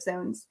censorship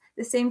zones,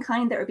 the same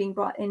kind that are being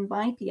brought in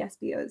by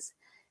PSPOs.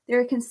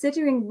 They're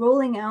considering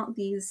rolling out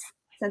these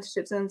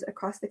censorship zones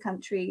across the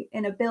country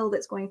in a bill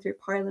that's going through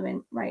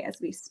Parliament right as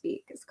we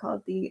speak. It's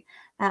called the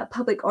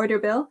Public Order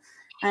Bill,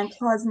 and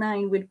Clause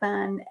 9 would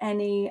ban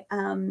any,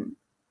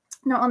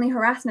 not only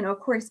harassment,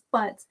 of course,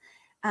 but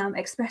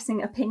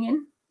expressing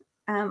opinion,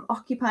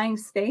 occupying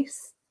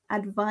space,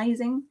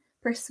 advising,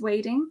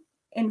 persuading,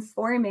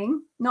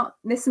 informing, not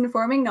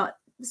misinforming, not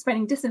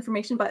spreading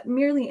disinformation, but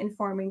merely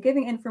informing,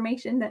 giving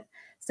information that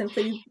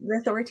simply the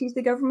authorities,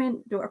 the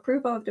government don't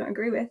approve of, don't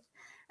agree with,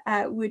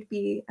 would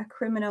be a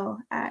criminal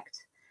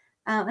act.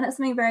 And that's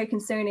something very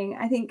concerning.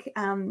 I think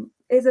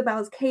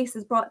Isabel's case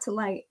has brought to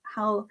light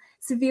how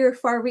severe,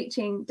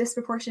 far-reaching,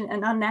 disproportionate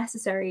and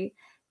unnecessary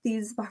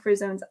these buffer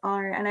zones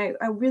are. And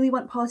I really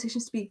want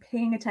politicians to be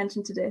paying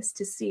attention to this,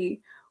 to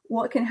see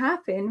what can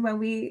happen when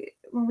we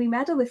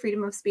meddle with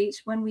freedom of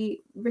speech, when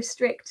we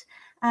restrict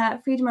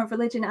freedom of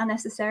religion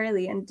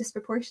unnecessarily and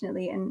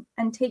disproportionately,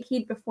 and take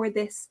heed before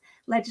this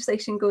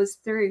legislation goes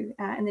through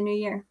in the new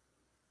year.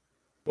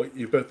 Well,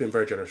 you've both been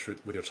very generous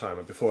with your time.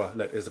 And before I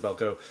let Isabel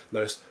go,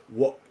 Lois,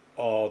 what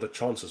are the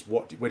chances?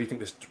 Where do you think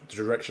this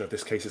direction of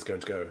this case is going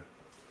to go?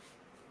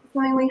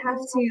 Fine, we have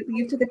to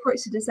leave to the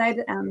courts to decide.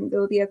 There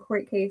will be a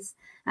court case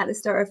at the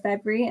start of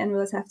February, and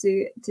we'll just have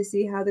to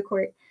see how the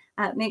court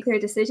make their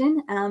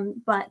decision.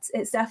 But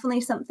it's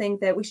definitely something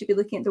that we should be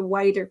looking at the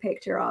wider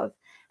picture of,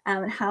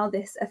 and how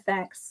this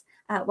affects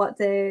what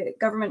the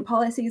government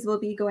policies will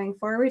be going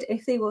forward,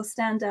 if they will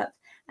stand up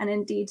and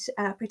indeed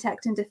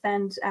protect and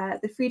defend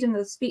the freedom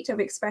of speech, of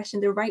expression,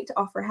 the right to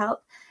offer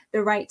help,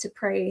 the right to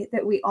pray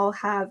that we all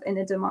have in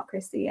a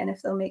democracy, and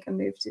if they'll make a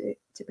move to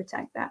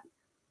protect that.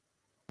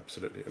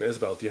 Absolutely. And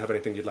Isabel, do you have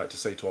anything you'd like to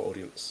say to our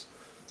audience?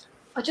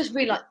 I just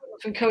really like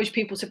to encourage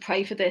people to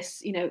pray for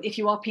this. If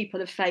you are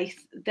people of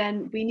faith,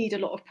 then we need a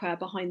lot of prayer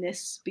behind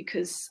this,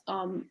 because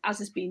as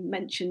has been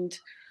mentioned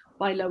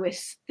by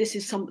Lois, this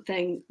is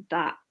something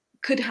that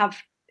could have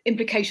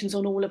implications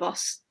on all of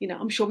us.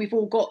 I'm sure we've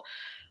all got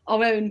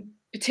our own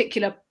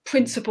particular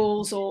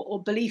principles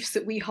or beliefs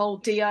that we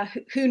hold dear.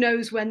 Who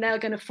knows when they're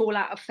going to fall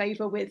out of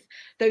favour with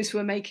those who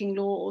are making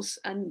laws,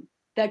 and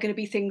they're going to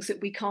be things that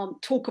we can't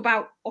talk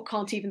about or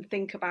can't even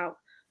think about.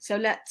 So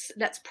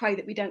let's pray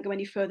that we don't go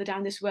any further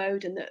down this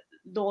road, and that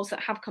laws that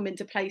have come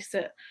into place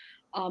that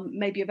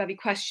maybe are very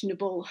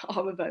questionable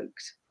are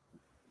revoked.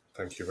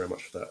 Thank you very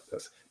much for that.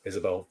 That's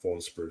Isabel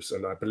Vaughan-Spruce.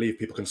 And I believe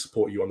people can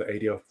support you on the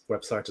ADF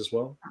website as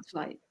well. That's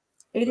right.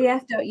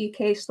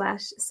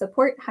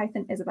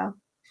 adf.uk/support-Isabel.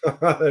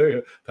 There we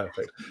go.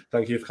 Perfect.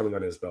 Thank you for coming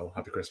on, Isabel.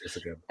 Happy Christmas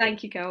again.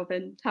 Thank you,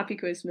 Calvin. Happy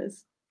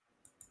Christmas.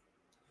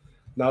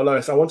 Now,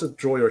 Lois, I want to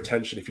draw your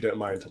attention, if you don't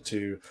mind,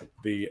 to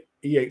the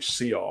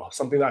EHCR,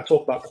 something that I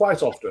talk about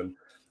quite often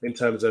in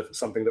terms of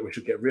something that we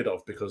should get rid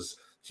of, because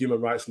human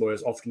rights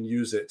lawyers often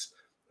use it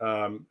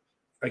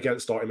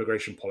against our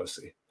immigration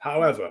policy.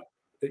 However,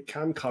 it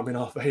can come in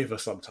our favor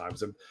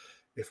sometimes. And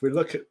if we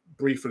look at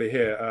briefly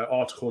here,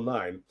 Article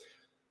 9,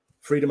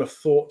 freedom of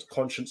thought,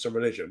 conscience, and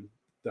religion,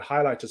 the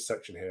highlighted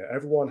section here,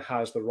 everyone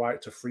has the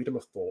right to freedom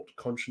of thought,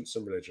 conscience,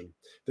 and religion.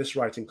 This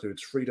right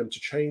includes freedom to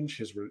change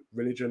his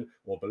religion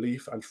or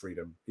belief, and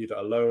freedom, either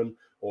alone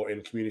or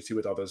in community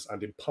with others,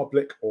 and in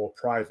public or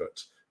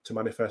private, to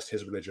manifest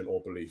his religion or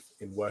belief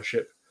in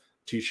worship,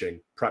 teaching,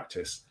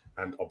 practice,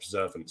 and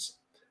observance.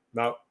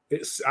 Now,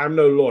 I'm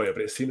no lawyer,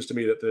 but it seems to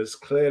me that there's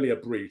clearly a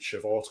breach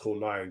of Article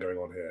 9 going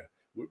on here.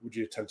 Would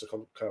you tend to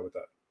concur with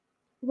that?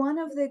 One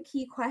of the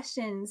key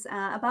questions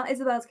about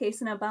Isabel's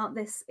case and about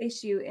this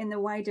issue in the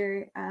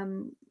wider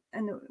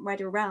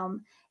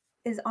realm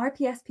is, are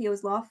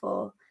PSPOs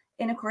lawful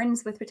in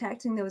accordance with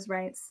protecting those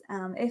rights?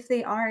 If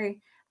they are,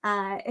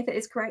 if it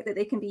is correct that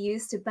they can be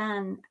used to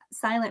ban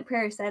silent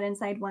prayer said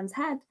inside one's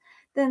head,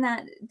 then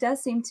that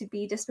does seem to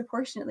be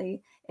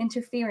disproportionately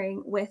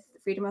interfering with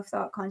freedom of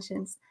thought,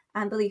 conscience,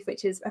 and belief,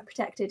 which is a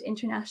protected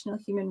international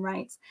human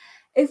right.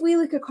 If we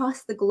look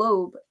across the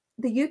globe,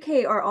 the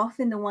UK are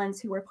often the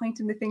ones who are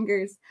pointing the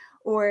fingers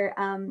or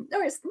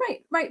it's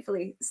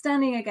rightfully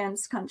standing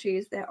against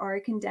countries that are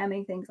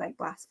condemning things like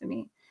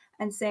blasphemy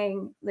and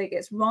saying, like,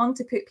 it's wrong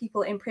to put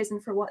people in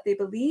prison for what they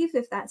believe,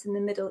 if that's in the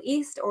Middle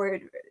East or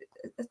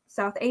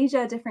South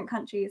Asia, different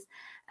countries.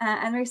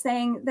 And they're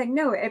saying that,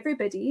 no,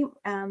 everybody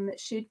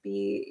should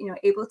be,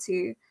 able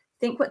to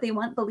think what they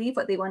want, believe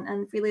what they want,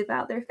 and freely live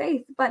out their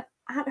faith. But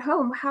at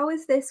home, how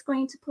is this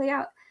going to play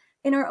out?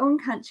 In our own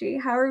country,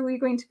 how are we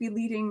going to be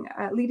leading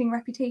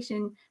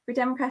reputation for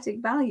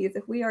democratic values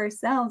if we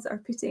ourselves are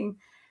putting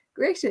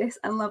gracious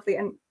and lovely,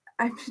 and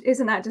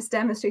isn't that just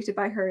demonstrated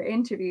by her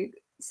interview,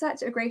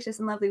 such a gracious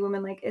and lovely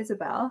woman like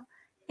Isabel,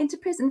 into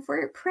prison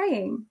for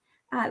praying?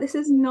 This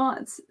is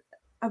not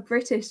a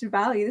British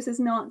value. This is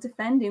not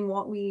defending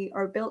what we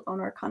are built on,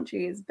 our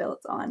country is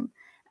built on.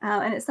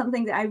 And it's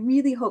something that I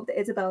really hope that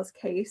Isabel's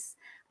case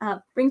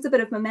brings a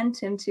bit of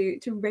momentum to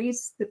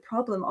raise the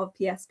problem of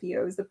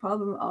PSPOs, the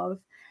problem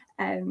of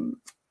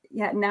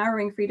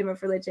narrowing freedom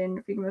of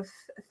religion, freedom of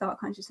thought,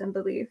 conscience, and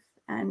belief,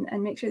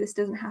 and make sure this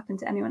doesn't happen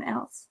to anyone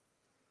else.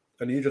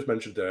 And you just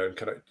mentioned there, and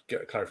can I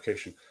get a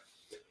clarification?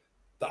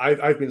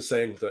 I've been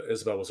saying that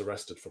Isabel was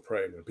arrested for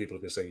praying, and people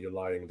have been saying you're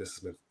lying, this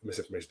is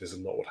misinformation, this is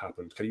not what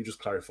happened. Can you just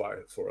clarify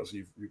it for us?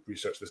 You've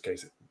researched this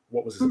case.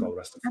 What was Isabel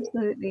arrested for?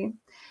 Absolutely.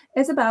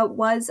 Isabel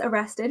was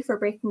arrested for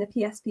breaking the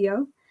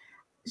PSPO.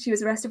 She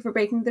was arrested for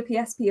breaking the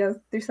PSPO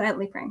through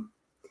silently praying.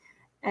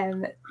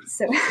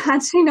 So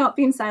had she not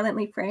been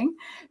silently praying,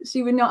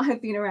 she would not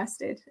have been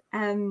arrested.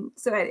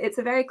 So it's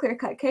a very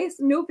clear-cut case.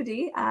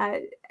 Nobody,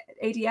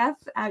 ADF,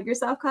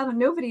 yourself, Calvin,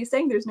 nobody is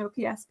saying there's no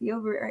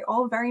PSPO. We're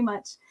all very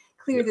much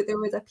clear that there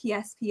was a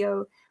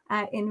PSPO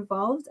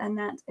involved, and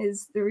that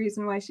is the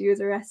reason why she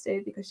was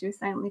arrested, because she was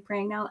silently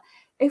praying. Now,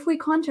 if we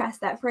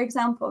contrast that, for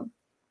example,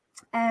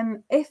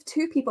 if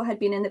two people had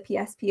been in the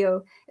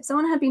PSPO, if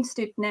someone had been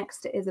stood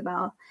next to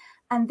Isabel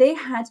and they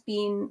had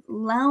been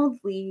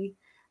loudly,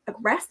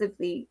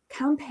 aggressively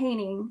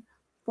campaigning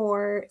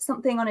for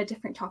something on a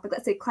different topic,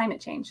 let's say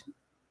climate change,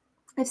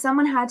 if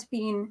someone had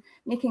been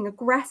making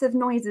aggressive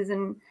noises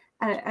and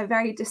a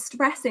very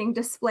distressing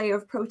display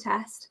of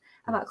protest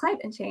about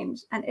climate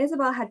change, and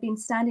Isabel had been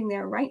standing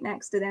there right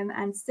next to them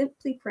and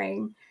simply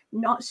praying,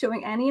 not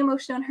showing any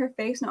emotion on her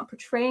face, not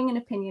portraying an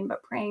opinion,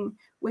 but praying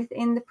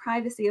within the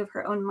privacy of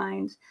her own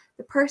mind,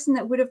 the person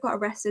that would have got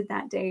arrested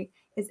that day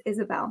is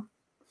Isabel.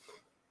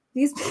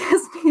 These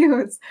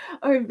PSPOs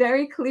are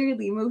very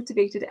clearly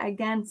motivated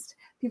against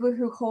people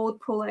who hold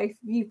pro-life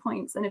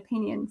viewpoints and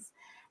opinions.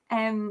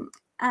 And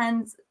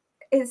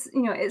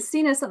it's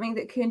seen as something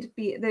that could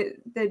be,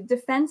 the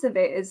defense of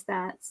it is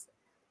that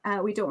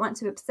we don't want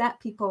to upset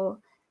people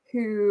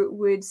who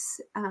would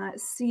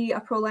see a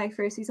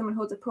pro-lifer, see someone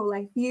holds a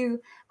pro-life view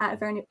at a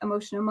very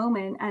emotional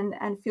moment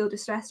and feel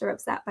distressed or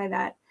upset by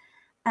that.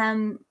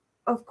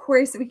 Of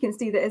course, we can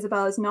see that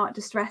Isabel is not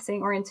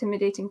distressing or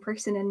intimidating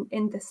person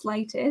in the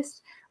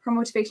slightest. Her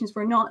motivations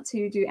were not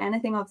to do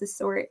anything of the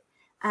sort.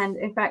 And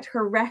in fact,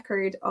 her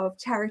record of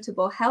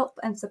charitable help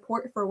and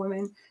support for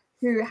women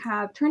who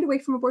have turned away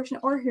from abortion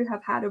or who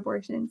have had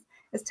abortions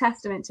is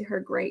testament to her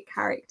great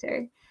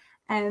character.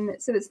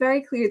 So it's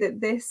very clear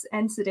that this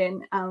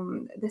incident,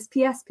 this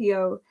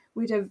PSPO,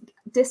 would have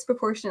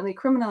disproportionately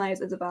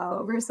criminalized Isabel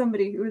over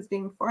somebody who was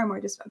being far more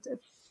disruptive.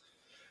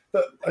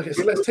 But okay,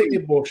 so let's take the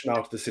abortion out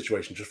of the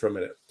situation just for a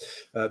minute.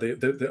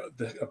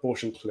 The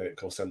abortion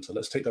clinic or centre,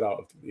 let's take that out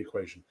of the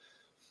equation.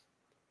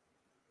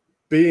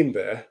 Being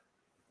there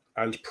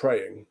and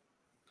praying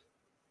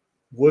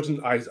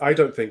I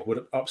don't think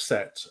would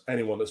upset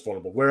anyone that's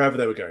vulnerable, wherever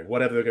they were going,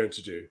 whatever they're going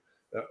to do.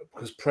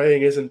 Because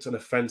praying isn't an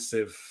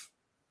offensive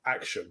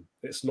action.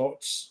 It's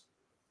not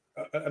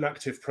an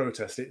active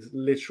protest. It's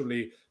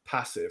literally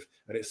passive,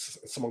 and it's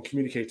someone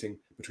communicating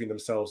between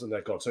themselves and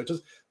their God. So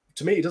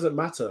to me, it doesn't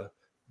matter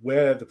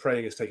where the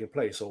praying is taking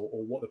place or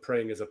what the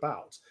praying is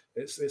about.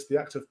 It's the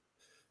act of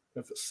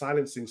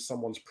silencing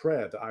someone's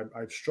prayer that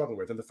I'm struggling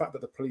with. And the fact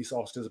that the police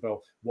asked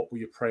Isabel, what were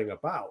you praying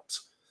about?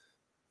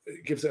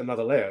 It gives it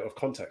another layer of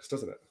context,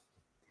 doesn't it?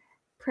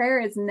 Prayer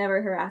is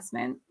never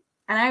harassment.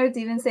 And I would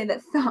even say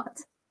that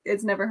thought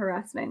is never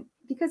harassment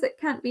because it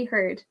can't be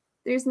heard.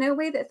 There's no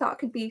way that thought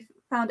could be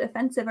found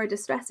offensive or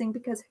distressing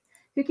because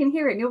who can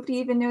hear it? Nobody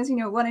even knows,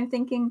 what I'm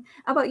thinking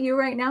about you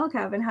right now,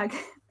 Kevin. How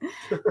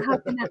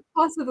can that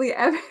possibly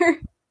ever?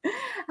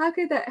 How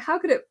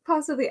could it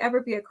possibly ever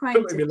be a crime?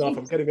 Don't make me laugh.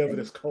 I'm getting over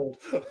this cold.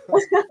 And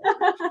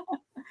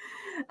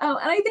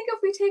I think if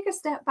we take a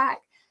step back,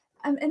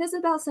 and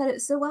Isabel said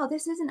it so well,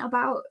 this isn't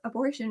about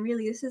abortion,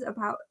 really. This is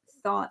about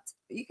thought.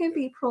 You can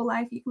be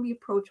pro-life, you can be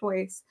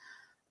pro-choice,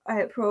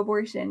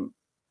 pro-abortion,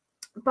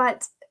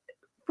 but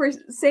for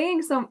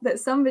saying that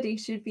somebody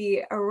should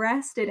be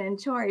arrested and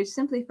charged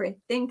simply for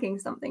thinking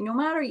something, no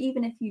matter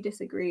even if you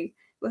disagree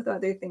with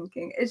what they're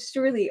thinking, it's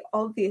really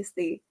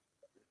obviously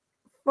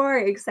far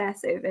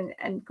excessive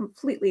and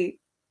completely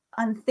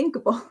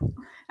unthinkable,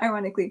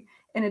 ironically,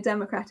 in a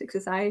democratic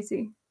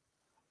society.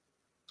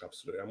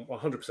 Absolutely. I'm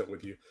 100%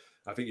 with you.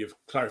 I think you've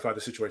clarified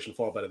the situation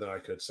far better than I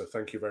could. So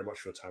thank you very much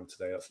for your time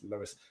today. That's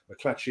Lois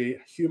McClatchy,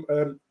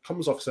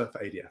 Comms Officer for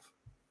ADF.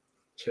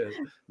 Cheers.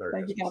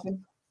 Thank you,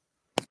 Gavin.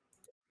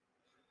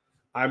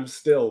 I'm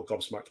still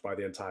gobsmacked by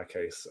the entire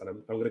case. And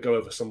I'm going to go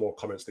over some more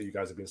comments that you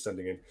guys have been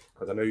sending in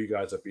because I know you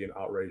guys have been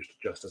outraged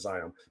just as I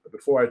am. But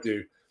before I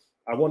do,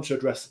 I want to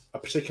address a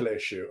particular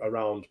issue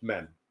around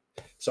men.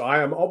 So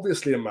I am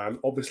obviously a man,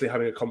 obviously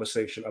having a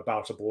conversation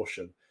about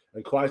abortion.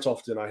 And quite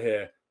often I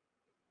hear,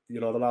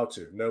 you're not allowed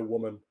to. No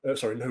woman,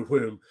 no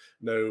womb,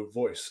 no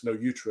voice, no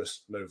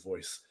uterus, no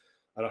voice.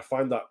 And I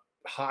find that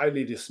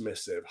highly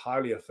dismissive,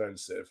 highly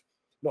offensive.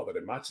 Not that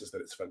it matters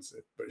that it's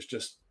offensive, but it's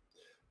just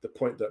the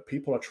point that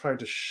people are trying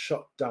to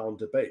shut down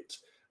debate.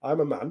 I'm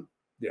a man.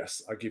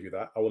 Yes, I give you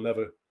that. I will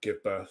never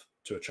give birth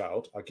to a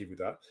child. I give you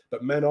that.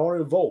 But men are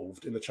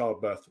involved in the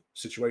childbirth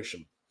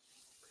situation.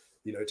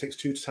 It takes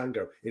two to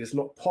tango. It is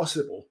not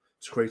possible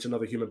to create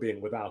another human being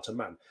without a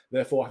man.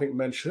 Therefore, I think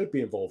men should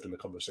be involved in the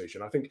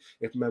conversation. I think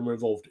if men were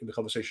involved in the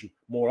conversation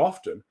more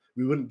often,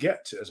 we wouldn't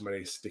get to as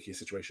many sticky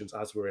situations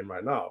as we're in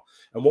right now.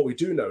 And what we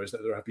do know is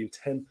that there have been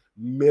 10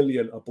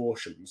 million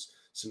abortions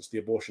since the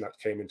Abortion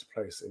Act came into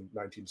place in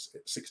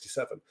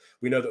 1967.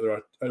 We know that there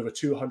are over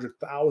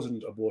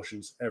 200,000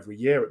 abortions every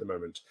year at the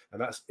moment, and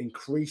that's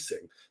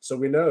increasing. So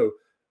we know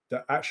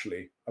that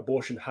actually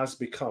abortion has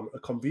become a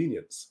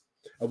convenience.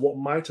 And what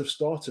might have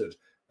started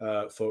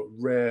for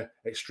rare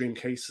extreme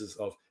cases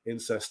of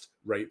incest,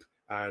 rape,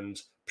 and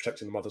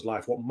protecting the mother's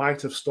life, what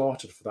might have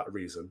started for that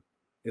reason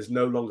is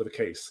no longer the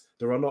case.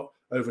 There are not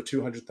over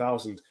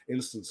 200,000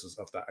 instances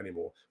of that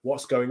anymore.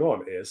 What's going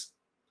on is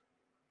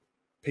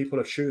people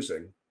are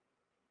choosing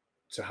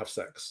to have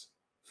sex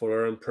for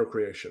their own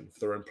procreation, for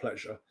their own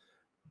pleasure.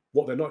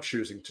 What they're not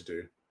choosing to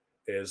do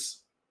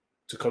is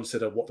to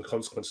consider what the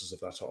consequences of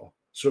that are.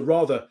 So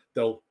rather,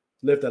 they'll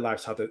live their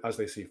lives as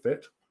they see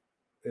fit.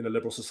 In a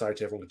liberal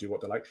society, everyone can do what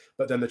they like.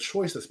 But then the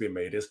choice that's being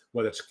made is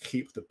whether to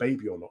keep the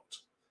baby or not.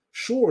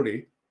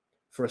 Surely,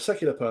 for a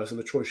secular person,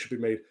 the choice should be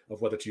made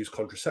of whether to use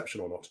contraception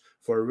or not.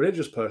 For a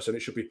religious person,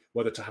 it should be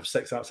whether to have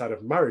sex outside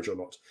of marriage or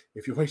not.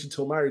 If you wait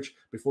until marriage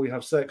before you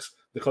have sex,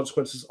 the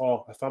consequences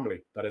are a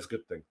family. That is a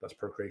good thing. That's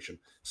procreation.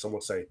 Some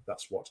would say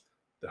that's what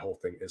the whole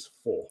thing is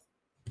for.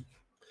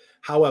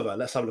 However,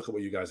 let's have a look at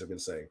what you guys have been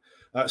saying.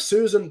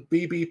 Susan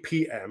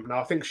BBPM.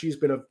 Now, I think she's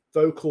been a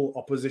vocal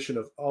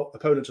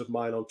opponent of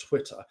mine on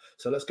Twitter.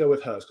 So let's go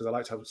with hers because I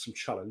like to have some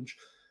challenge.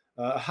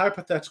 A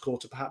hypothetical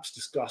to perhaps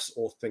discuss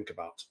or think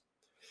about.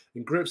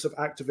 If groups of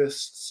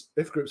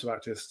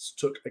activists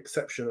took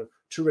exception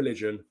to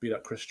religion, be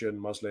that Christian,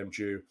 Muslim,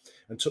 Jew,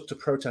 and took to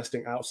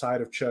protesting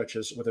outside of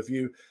churches with a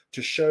view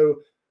to show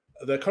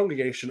their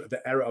congregation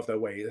the error of their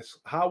ways,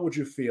 how would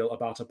you feel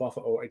about a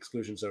buffer or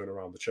exclusion zone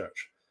around the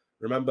church?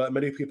 Remember,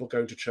 many people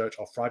going to church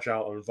are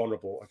fragile and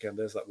vulnerable. Again,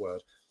 there's that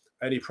word.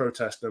 Any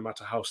protest, no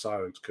matter how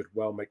silent, could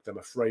well make them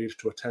afraid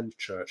to attend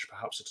church,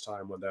 perhaps at a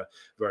time when their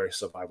very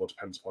survival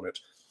depends upon it.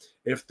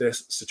 If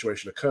this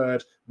situation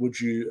occurred, what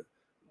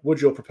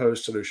would your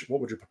proposed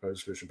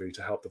solution be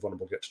to help the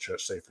vulnerable get to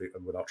church safely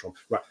and without trauma?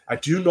 Right. I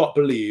do not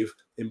believe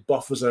in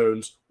buffer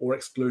zones or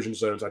exclusion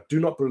zones. I do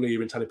not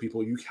believe in telling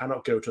people you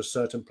cannot go to a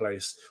certain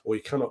place or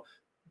you cannot,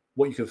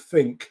 what you can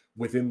think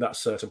within that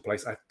certain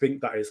place. I think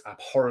that is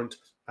abhorrent,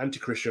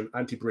 anti-Christian,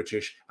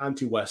 anti-British,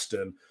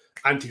 anti-Western,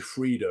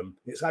 anti-freedom.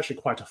 It's actually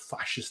quite a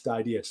fascist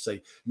idea to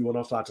say you are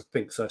not allowed to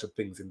think certain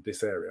things in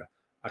this area.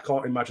 I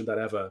can't imagine that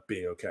ever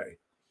being okay.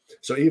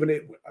 So even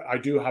if I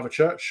do have a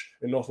church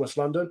in Northwest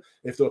London,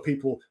 if there were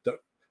people that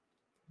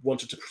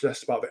wanted to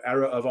protest about the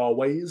error of our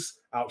ways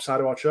outside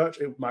of our church,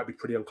 it might be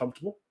pretty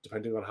uncomfortable,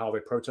 depending on how they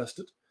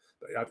protested.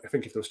 But I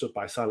think if they were stood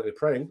by silently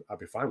praying, I'd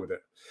be fine with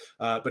it.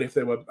 But if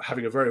they were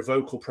having a very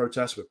vocal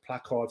protest with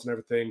placards and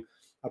everything,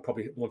 I'd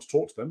probably want to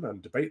talk to them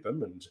and debate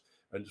them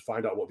and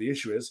find out what the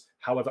issue is.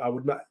 However, I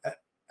would not at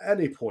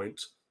any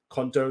point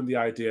condone the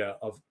idea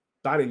of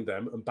banning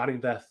them and banning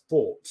their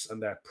thoughts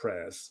and their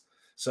prayers.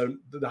 So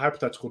the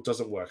hypothetical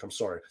doesn't work. I'm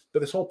sorry,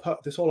 but this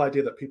whole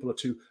idea that people are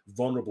too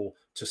vulnerable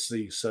to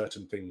see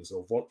certain things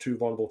or too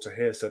vulnerable to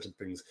hear certain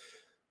things,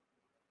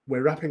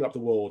 we're wrapping up the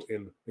world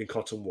in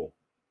cotton wool.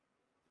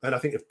 And I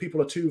think if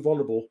people are too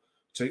vulnerable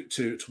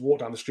to walk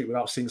down the street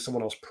without seeing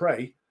someone else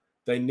pray,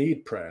 they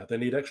need prayer. They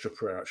need extra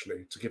prayer,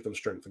 actually, to give them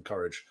strength and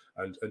courage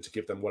and to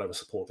give them whatever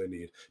support they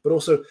need. But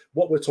also,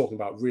 what we're talking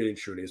about really and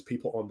truly is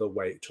people on the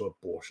way to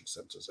abortion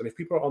centres. And if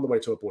people are on the way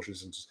to abortion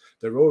centres,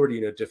 they're already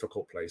in a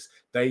difficult place.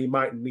 They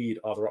might need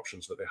other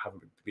options that they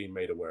haven't been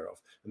made aware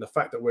of. And the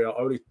fact that we are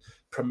only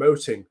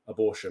promoting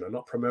abortion and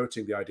not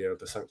promoting the idea of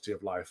the sanctity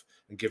of life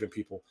and giving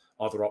people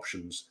other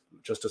options,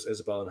 just as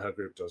Isabel and her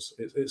group does,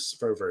 it's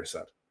very, very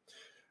sad.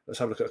 Let's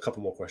have a look at a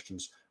couple more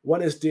questions.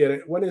 When is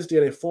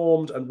DNA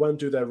formed and when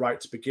do their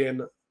rights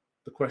begin?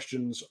 The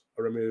questions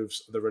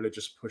removes the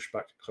religious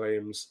pushback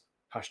claims.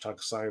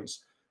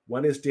 #science.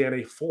 When is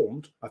DNA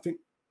formed? I think,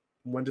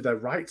 when do their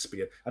rights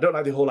begin? I don't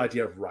like the whole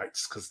idea of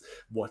rights, because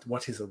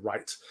what is a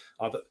right?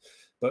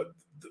 But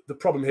the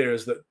problem here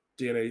is that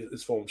DNA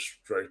is formed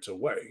straight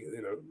away,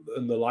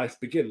 and the life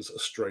begins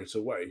straight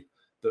away.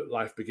 That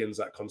life begins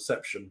at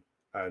conception.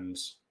 And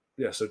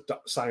yeah, so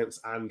science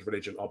and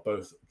religion are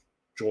both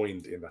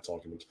joined in that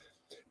argument.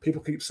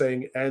 People keep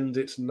saying, end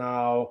it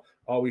now.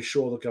 Are we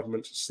sure the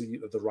government see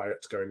the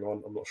riots going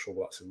on? I'm not sure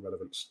what that's in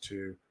relevance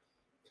to.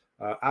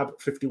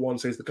 AB51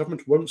 says the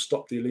government won't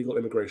stop the illegal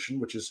immigration,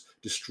 which is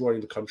destroying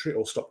the country,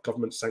 or stop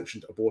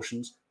government-sanctioned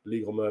abortions,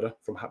 legal murder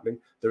from happening.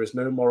 There is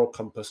no moral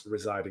compass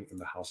residing in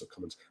the House of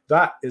Commons.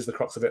 That is the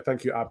crux of it.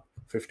 Thank you,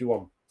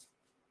 AB51.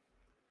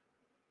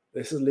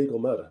 This is legal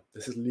murder.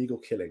 This is legal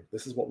killing.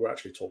 This is what we're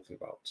actually talking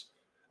about.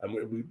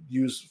 And we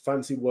use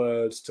fancy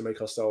words to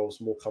make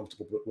ourselves more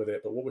comfortable with it.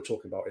 But what we're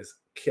talking about is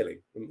killing.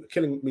 And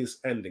killing means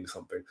ending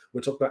something.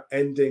 We're talking about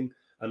ending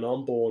an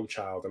unborn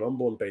child, an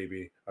unborn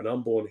baby, an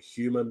unborn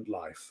human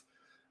life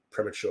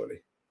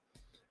prematurely.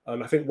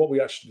 And I think what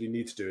we actually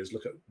need to do is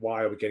look at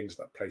why are we getting to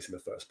that place in the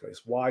first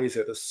place? Why is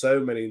it that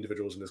so many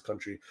individuals in this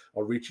country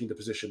are reaching the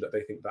position that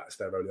they think that's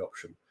their only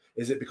option?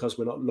 Is it because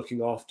we're not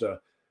looking after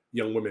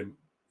young women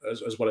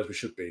as well as we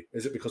should be?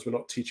 Is it because we're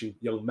not teaching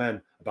young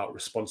men about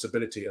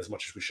responsibility as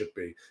much as we should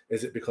be?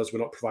 Is it because we're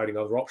not providing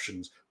other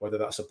options, whether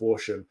that's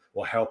abortion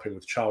or helping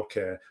with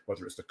childcare,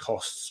 whether it's the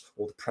costs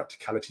or the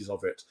practicalities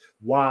of it?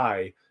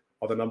 Why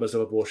are the numbers of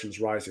abortions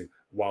rising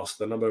whilst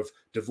the number of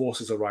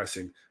divorces are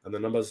rising and the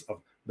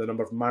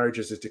number of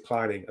marriages is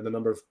declining and the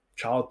number of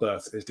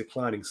childbirths is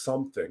declining?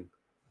 Something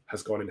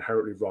has gone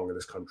inherently wrong in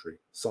this country.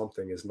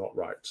 Something is not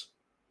right.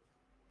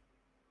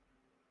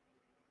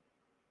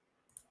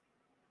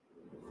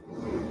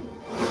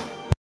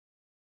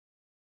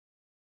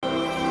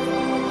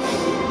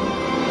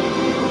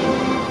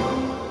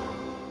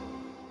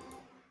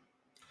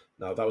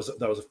 Now, that was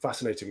a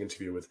fascinating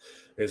interview with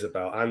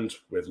Isabel and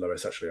with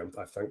Lois, actually.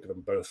 I thank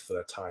them both for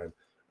their time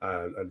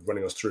and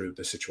running us through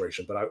this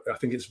situation. But I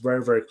think it's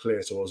very, very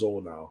clear to us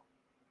all now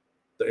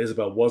that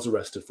Isabel was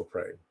arrested for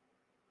praying,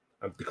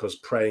 and because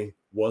praying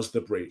was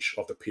the breach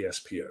of the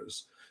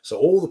PSPOs. So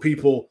all the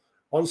people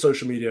on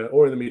social media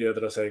or in the media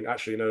that are saying,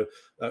 actually,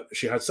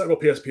 she had several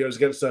PSPOs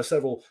against her,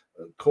 several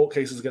court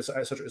cases against her,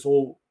 etc.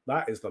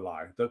 That is the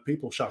lie. The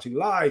people shouting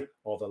lie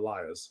are the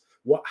liars.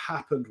 What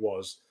happened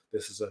was,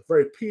 this is a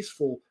very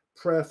peaceful,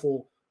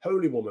 prayerful,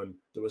 holy woman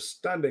that was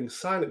standing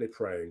silently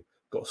praying,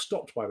 got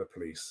stopped by the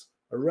police,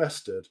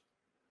 arrested,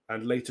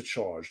 and later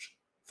charged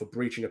for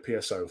breaching a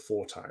PSO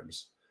 4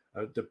 times.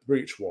 The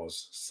breach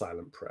was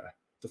silent prayer.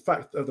 The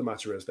fact of the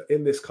matter is that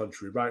in this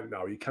country right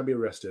now, you can be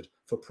arrested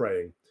for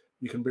praying.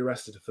 You can be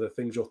arrested for the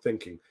things you're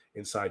thinking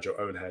inside your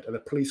own head. And the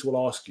police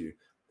will ask you,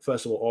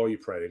 first of all, are you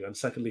praying? And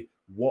secondly,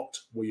 what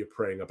were you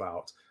praying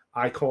about?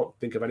 I can't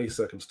think of any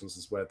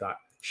circumstances where that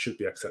should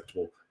be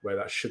acceptable, where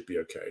that should be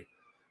okay.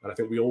 And I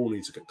think we all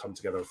need to come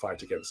together and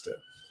fight against it.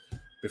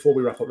 Before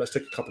we wrap up, let's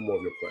take a couple more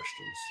of your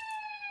questions.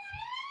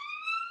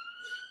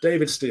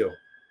 David Steele,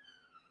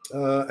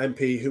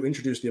 MP, who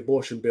introduced the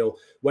abortion bill,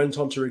 went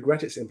on to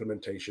regret its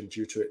implementation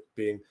due to it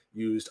being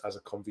used as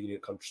a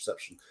convenient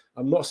contraception.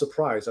 I'm not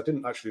surprised. I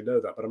didn't actually know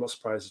that, but I'm not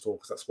surprised at all,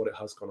 because that's what it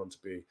has gone on to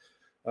be.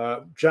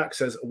 Jack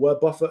says, were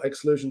buffer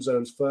exclusion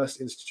zones first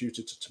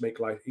instituted to make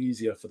life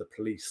easier for the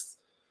police,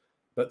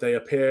 but they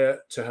appear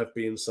to have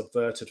been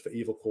subverted for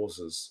evil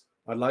causes?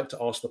 I'd like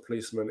to ask the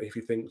policeman if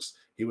he thinks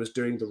he was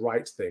doing the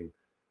right thing.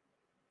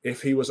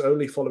 If he was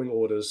only following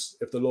orders,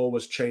 if the law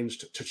was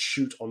changed to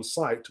shoot on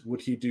sight,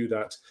 would he do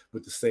that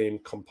with the same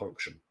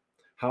compunction?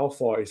 How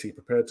far is he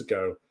prepared to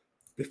go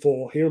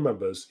before he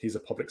remembers he's a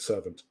public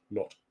servant,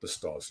 not the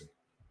Stasi?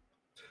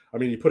 I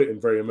mean, you put it in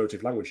very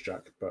emotive language,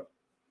 Jack, but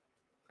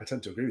I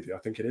tend to agree with you. I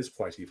think it is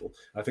quite evil.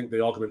 I think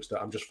the argument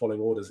that I'm just following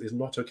orders is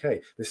not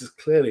okay. This is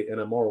clearly an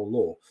immoral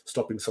law,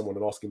 stopping someone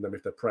and asking them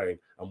if they're praying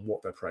and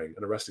what they're praying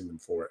and arresting them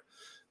for it.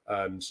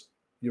 And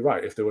you're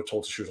right, if they were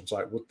told to shoot on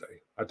sight, would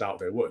they? I doubt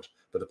they would.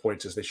 But the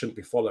point is they shouldn't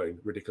be following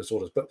ridiculous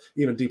orders. But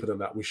even deeper than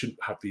that, we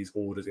shouldn't have these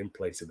orders in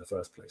place in the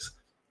first place.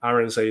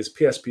 Aaron says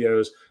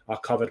PSPOs are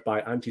covered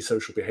by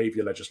antisocial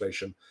behaviour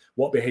legislation.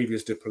 What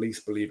behaviours do police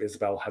believe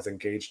Isabel has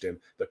engaged in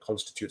that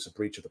constitutes a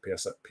breach of the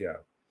PSPO?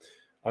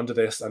 Under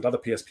this and other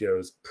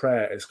PSPOs,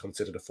 prayer is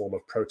considered a form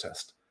of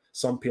protest.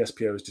 Some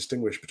PSPOs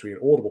distinguish between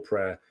audible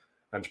prayer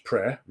and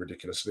prayer,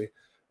 ridiculously.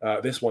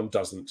 This one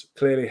doesn't.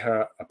 Clearly,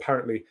 her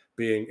apparently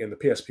being in the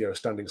PSPO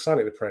standing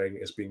silently praying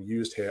is being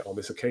used here on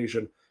this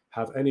occasion.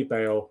 Have any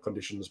bail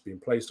conditions been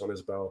placed on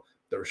Isabel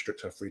that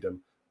restrict her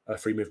freedom,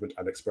 free movement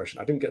and expression?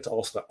 I didn't get to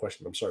ask that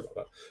question. I'm sorry about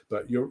that.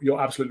 But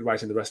you're absolutely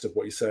right in the rest of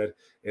what you said,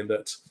 in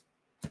that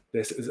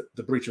this is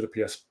the breach of the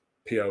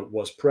PSPO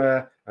was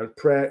prayer, and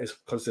prayer is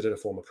considered a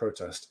form of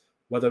protest.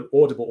 Whether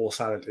audible or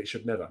silent, it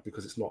should never,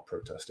 because it's not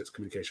protest. It's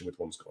communication with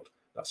one's God.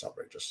 That's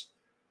outrageous.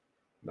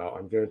 Now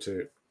I'm going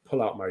to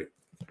pull out my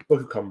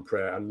Book of Common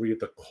Prayer and read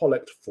the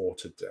collect for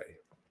today.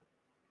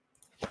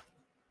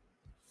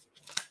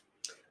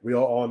 We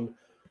are on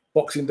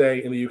Boxing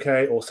Day in the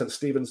UK, or St.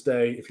 Stephen's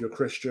Day if you're a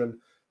Christian,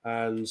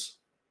 and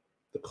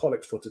the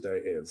collect for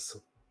today is: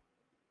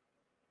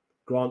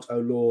 Grant, O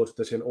Lord,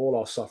 that in all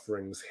our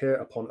sufferings here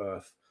upon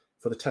earth,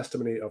 for the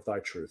testimony of thy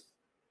truth,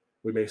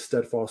 we may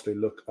steadfastly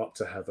look up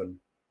to heaven,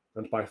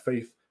 and by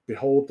faith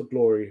behold the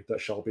glory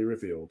that shall be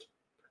revealed,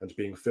 and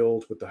being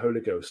filled with the Holy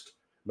Ghost,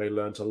 may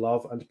learn to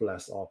love and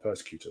bless our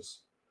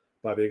persecutors.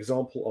 By the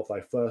example of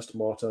thy first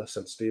martyr,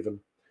 St. Stephen,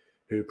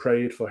 who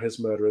prayed for his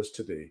murderers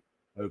to thee,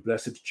 O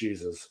blessed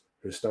Jesus,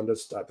 who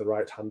standest at the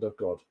right hand of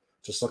God,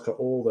 to succour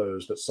all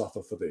those that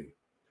suffer for thee,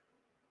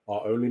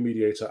 our only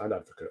mediator and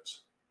advocate.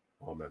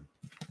 Amen.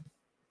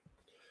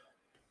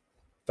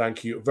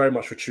 Thank you very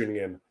much for tuning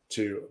in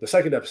to the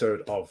second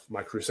episode of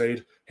my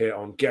crusade here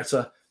on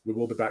Getter. We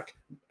will be back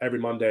every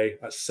Monday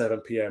at 7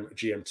 p.m.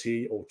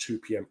 GMT or 2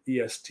 p.m.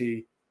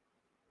 EST.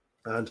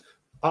 And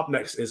up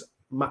next is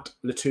Matt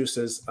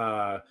Letouce's,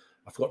 I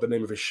forgot the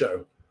name of his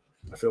show.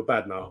 I feel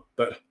bad now.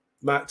 But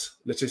Matt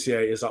Letouce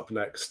is up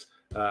next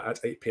at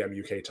 8 p.m.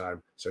 UK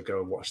time. So go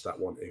and watch that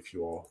one if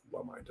you are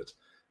well-minded.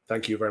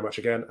 Thank you very much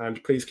again.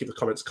 And please keep the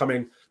comments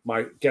coming.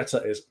 My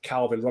getter is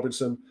Calvin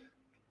Robinson.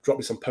 Drop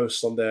me some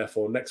posts on there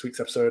for next week's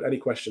episode. Any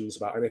questions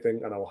about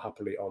anything, and I will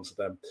happily answer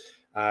them.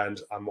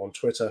 And I'm on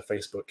Twitter,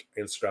 Facebook,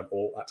 Instagram,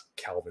 all at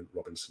Calvin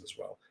Robinson as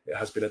well. It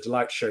has been a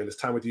delight sharing this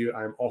time with you.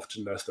 I am off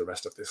to nurse the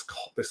rest of this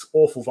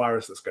awful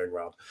virus that's going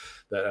around.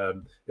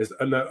 That is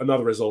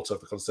another result of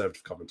the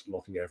Conservative government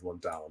locking everyone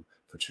down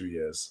for 2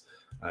 years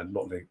and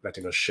not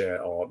letting us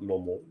share our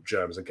normal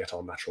germs and get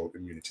our natural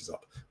immunities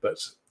up. But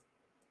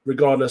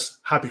regardless,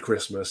 happy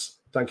Christmas.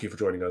 Thank you for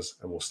joining us,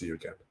 and we'll see you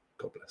again.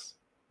 God bless.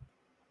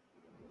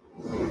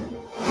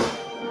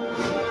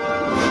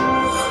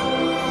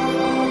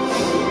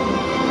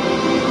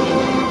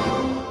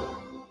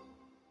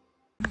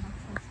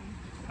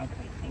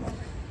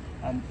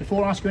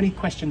 Before I ask you any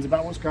questions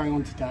about what's going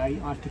on today,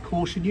 I have to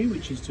caution you,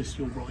 which is just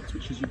your rights,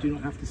 which is you do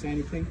not have to say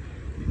anything.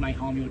 It may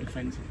harm your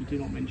defence if you do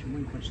not mention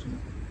one question,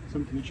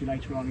 something which you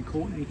later on in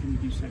court, anything you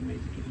do say may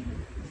be given you.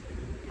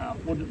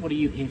 What are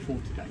you here for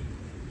today?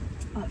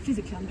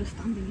 Physically, I'm just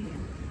standing here.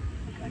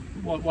 Okay.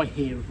 Why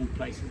here of all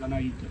places? I know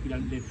you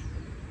don't live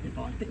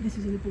nearby. But this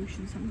is an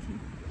abortion something.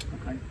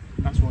 Okay,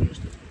 that's why you're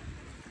stood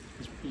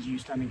here. Is you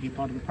standing here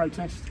part of the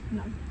protest?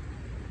 No,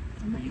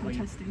 I'm not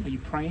protesting. Are you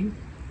praying?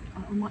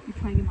 I might be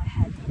praying in my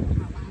head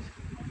out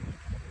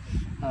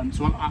loud.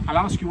 So I'll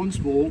ask you once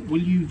more,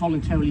 will you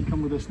voluntarily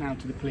come with us now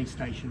to the police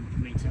station for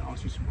me to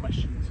ask you some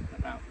questions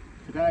about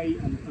today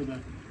and other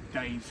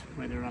days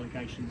where there are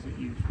allegations that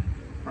you've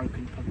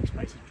broken public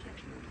spaces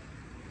protection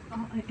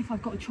order? If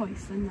I've got a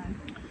choice, then no.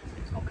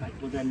 Okay,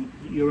 well then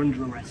you're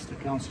under arrest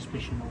on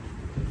suspicion of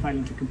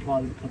failing to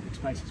comply with the Public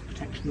Spaces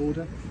Protection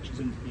Order, which is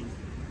under the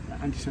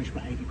Antisocial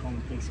Behaviour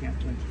Crime Policing Act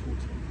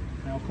 2014.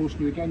 Now, of course,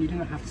 you do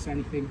not have to say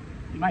anything.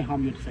 It may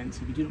harm your defence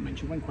if you do not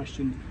mention one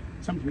question,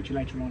 something which you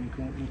later on in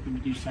court, anything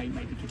you do say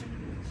may be given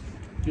evidence.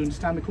 Do you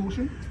understand the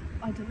caution?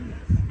 I do,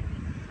 yes.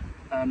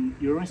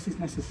 Your arrest is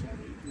necessary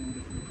in order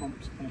for the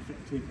prompt and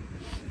effective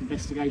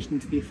investigation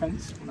into the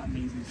offence. What that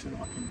means is so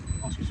that I can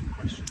ask you some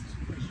questions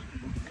because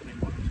you want to come in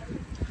voluntarily,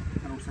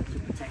 and also to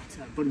protect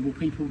vulnerable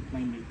people,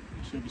 mainly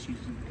service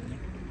users in the clinic.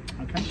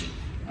 Okay,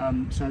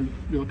 so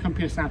you'll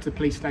accompany us now to the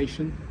police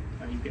station.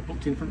 You get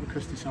booked in front of a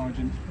custody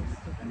sergeant,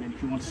 and then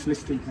if you want a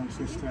solicitor, you can have a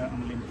solicitor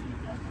on the limb for your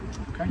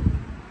pay. Okay.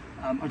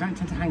 I don't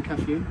tend to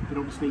handcuff you, but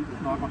obviously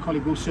my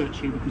colleague will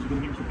search you because you're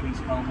going to get into a police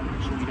car and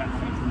make sure you don't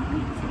have anything that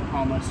you can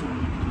harm us or you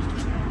can use to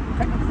escape.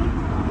 Okay?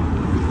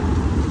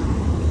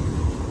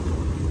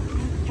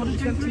 Do you want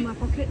to go through my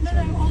pocket? No,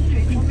 I'll do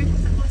it. I'll read the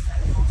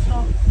myself. I'll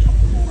start top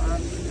of water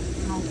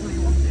and I'll tell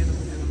you what to do.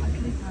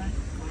 Okay.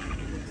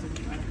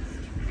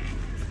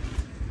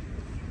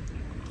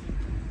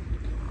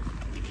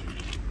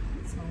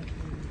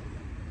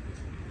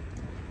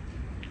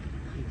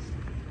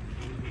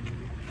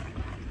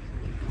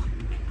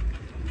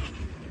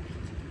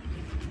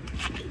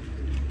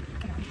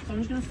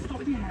 going to start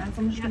with your hands.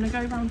 I'm just going to go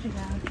around your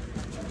hair.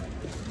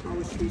 I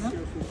was too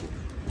careful.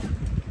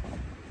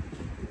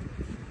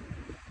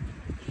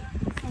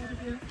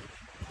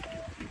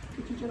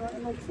 Could you generate a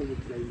leg forward,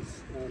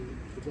 please?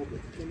 The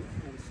Robert station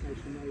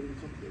there in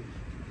Tottenham.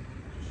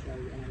 Just show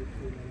a leg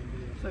forward.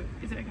 So,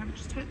 is it okay to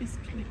just take this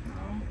clip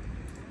out?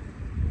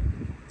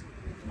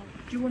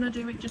 Do you want to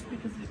do it just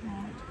because it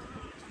might?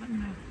 Let me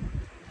know.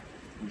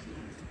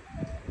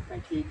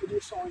 Thank you. Could you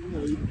assign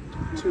me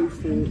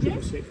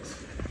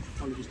 2466?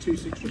 Apologies,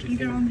 26. You can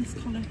go on this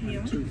collar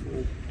here.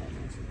 24.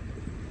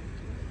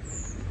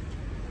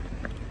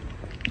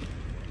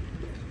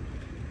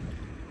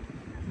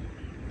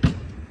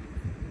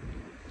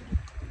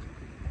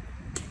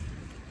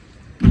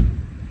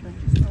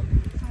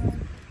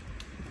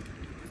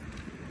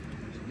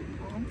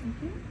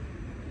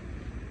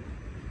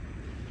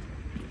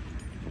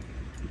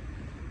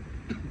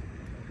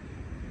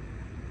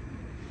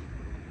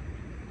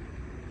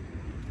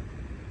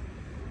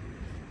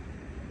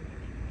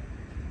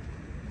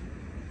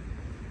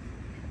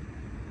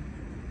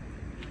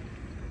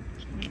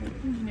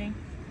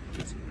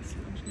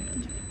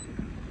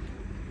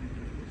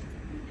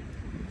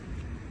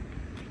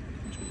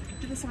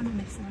 Do the same on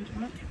this side,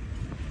 right?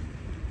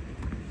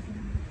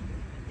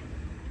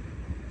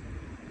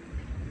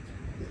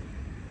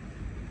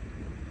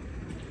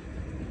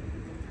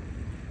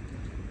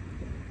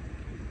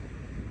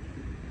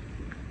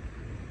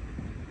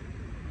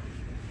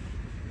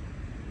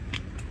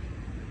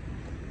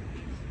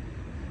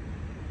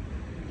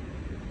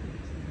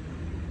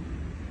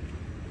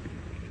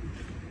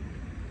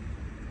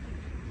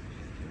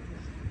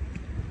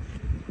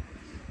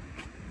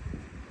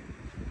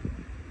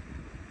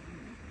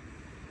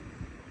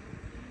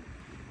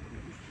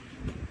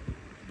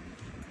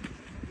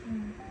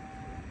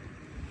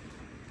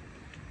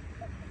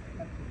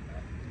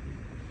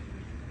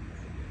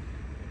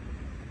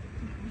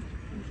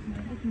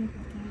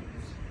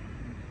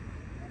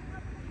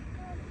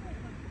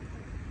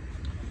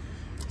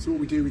 So what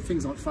we do with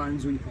things like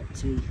phones when you pop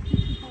tea, you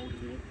can hold it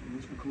and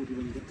it's recorded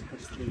when you get to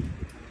press tea.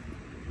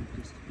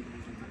 Just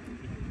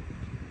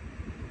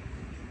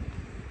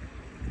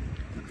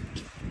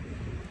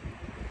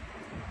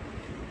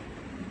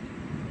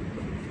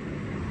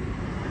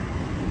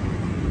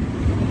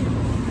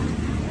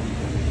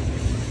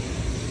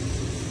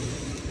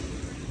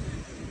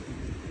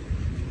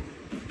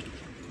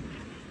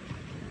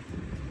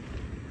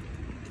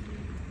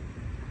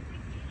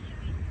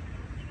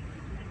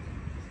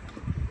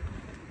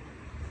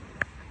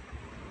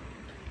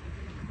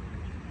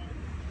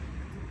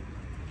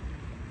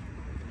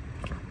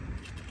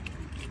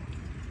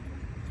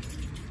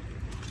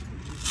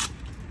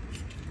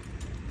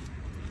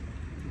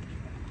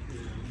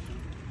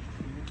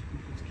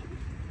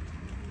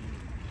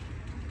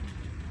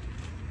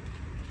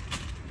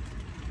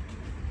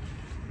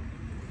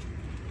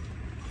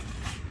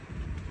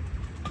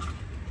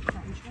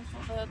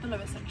The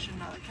lower section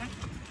now, okay?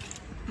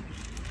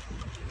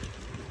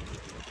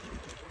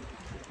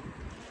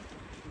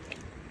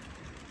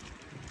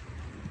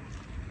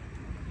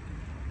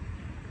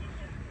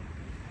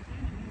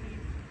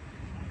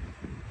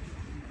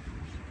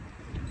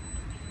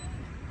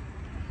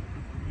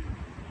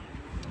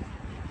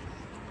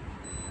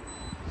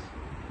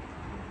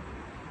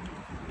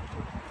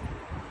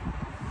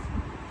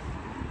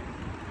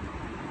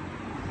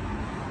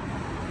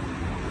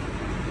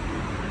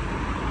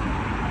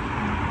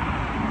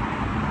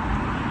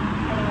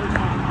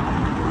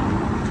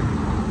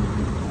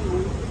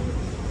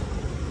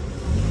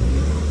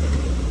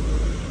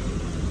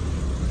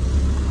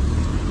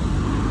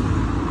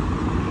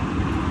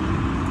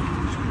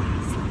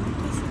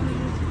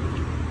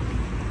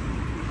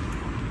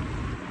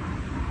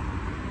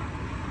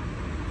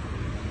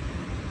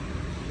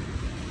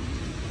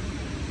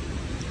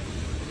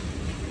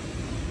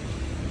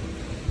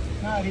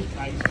 no, it is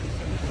place.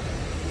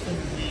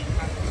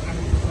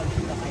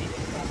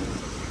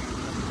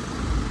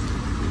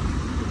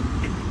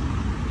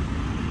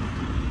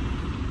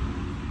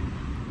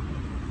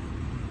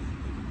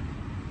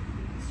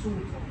 Sort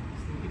of.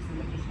 It's the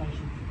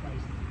legislation for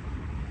place.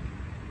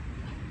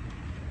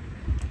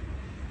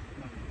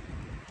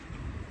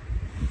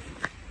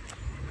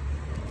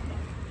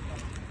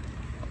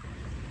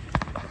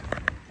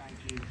 Thank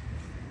you.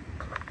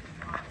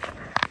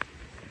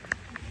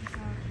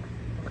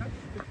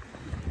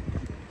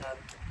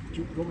 Do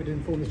you want me to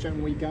inform this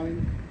gentleman where you're going?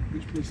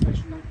 Which police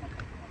station now?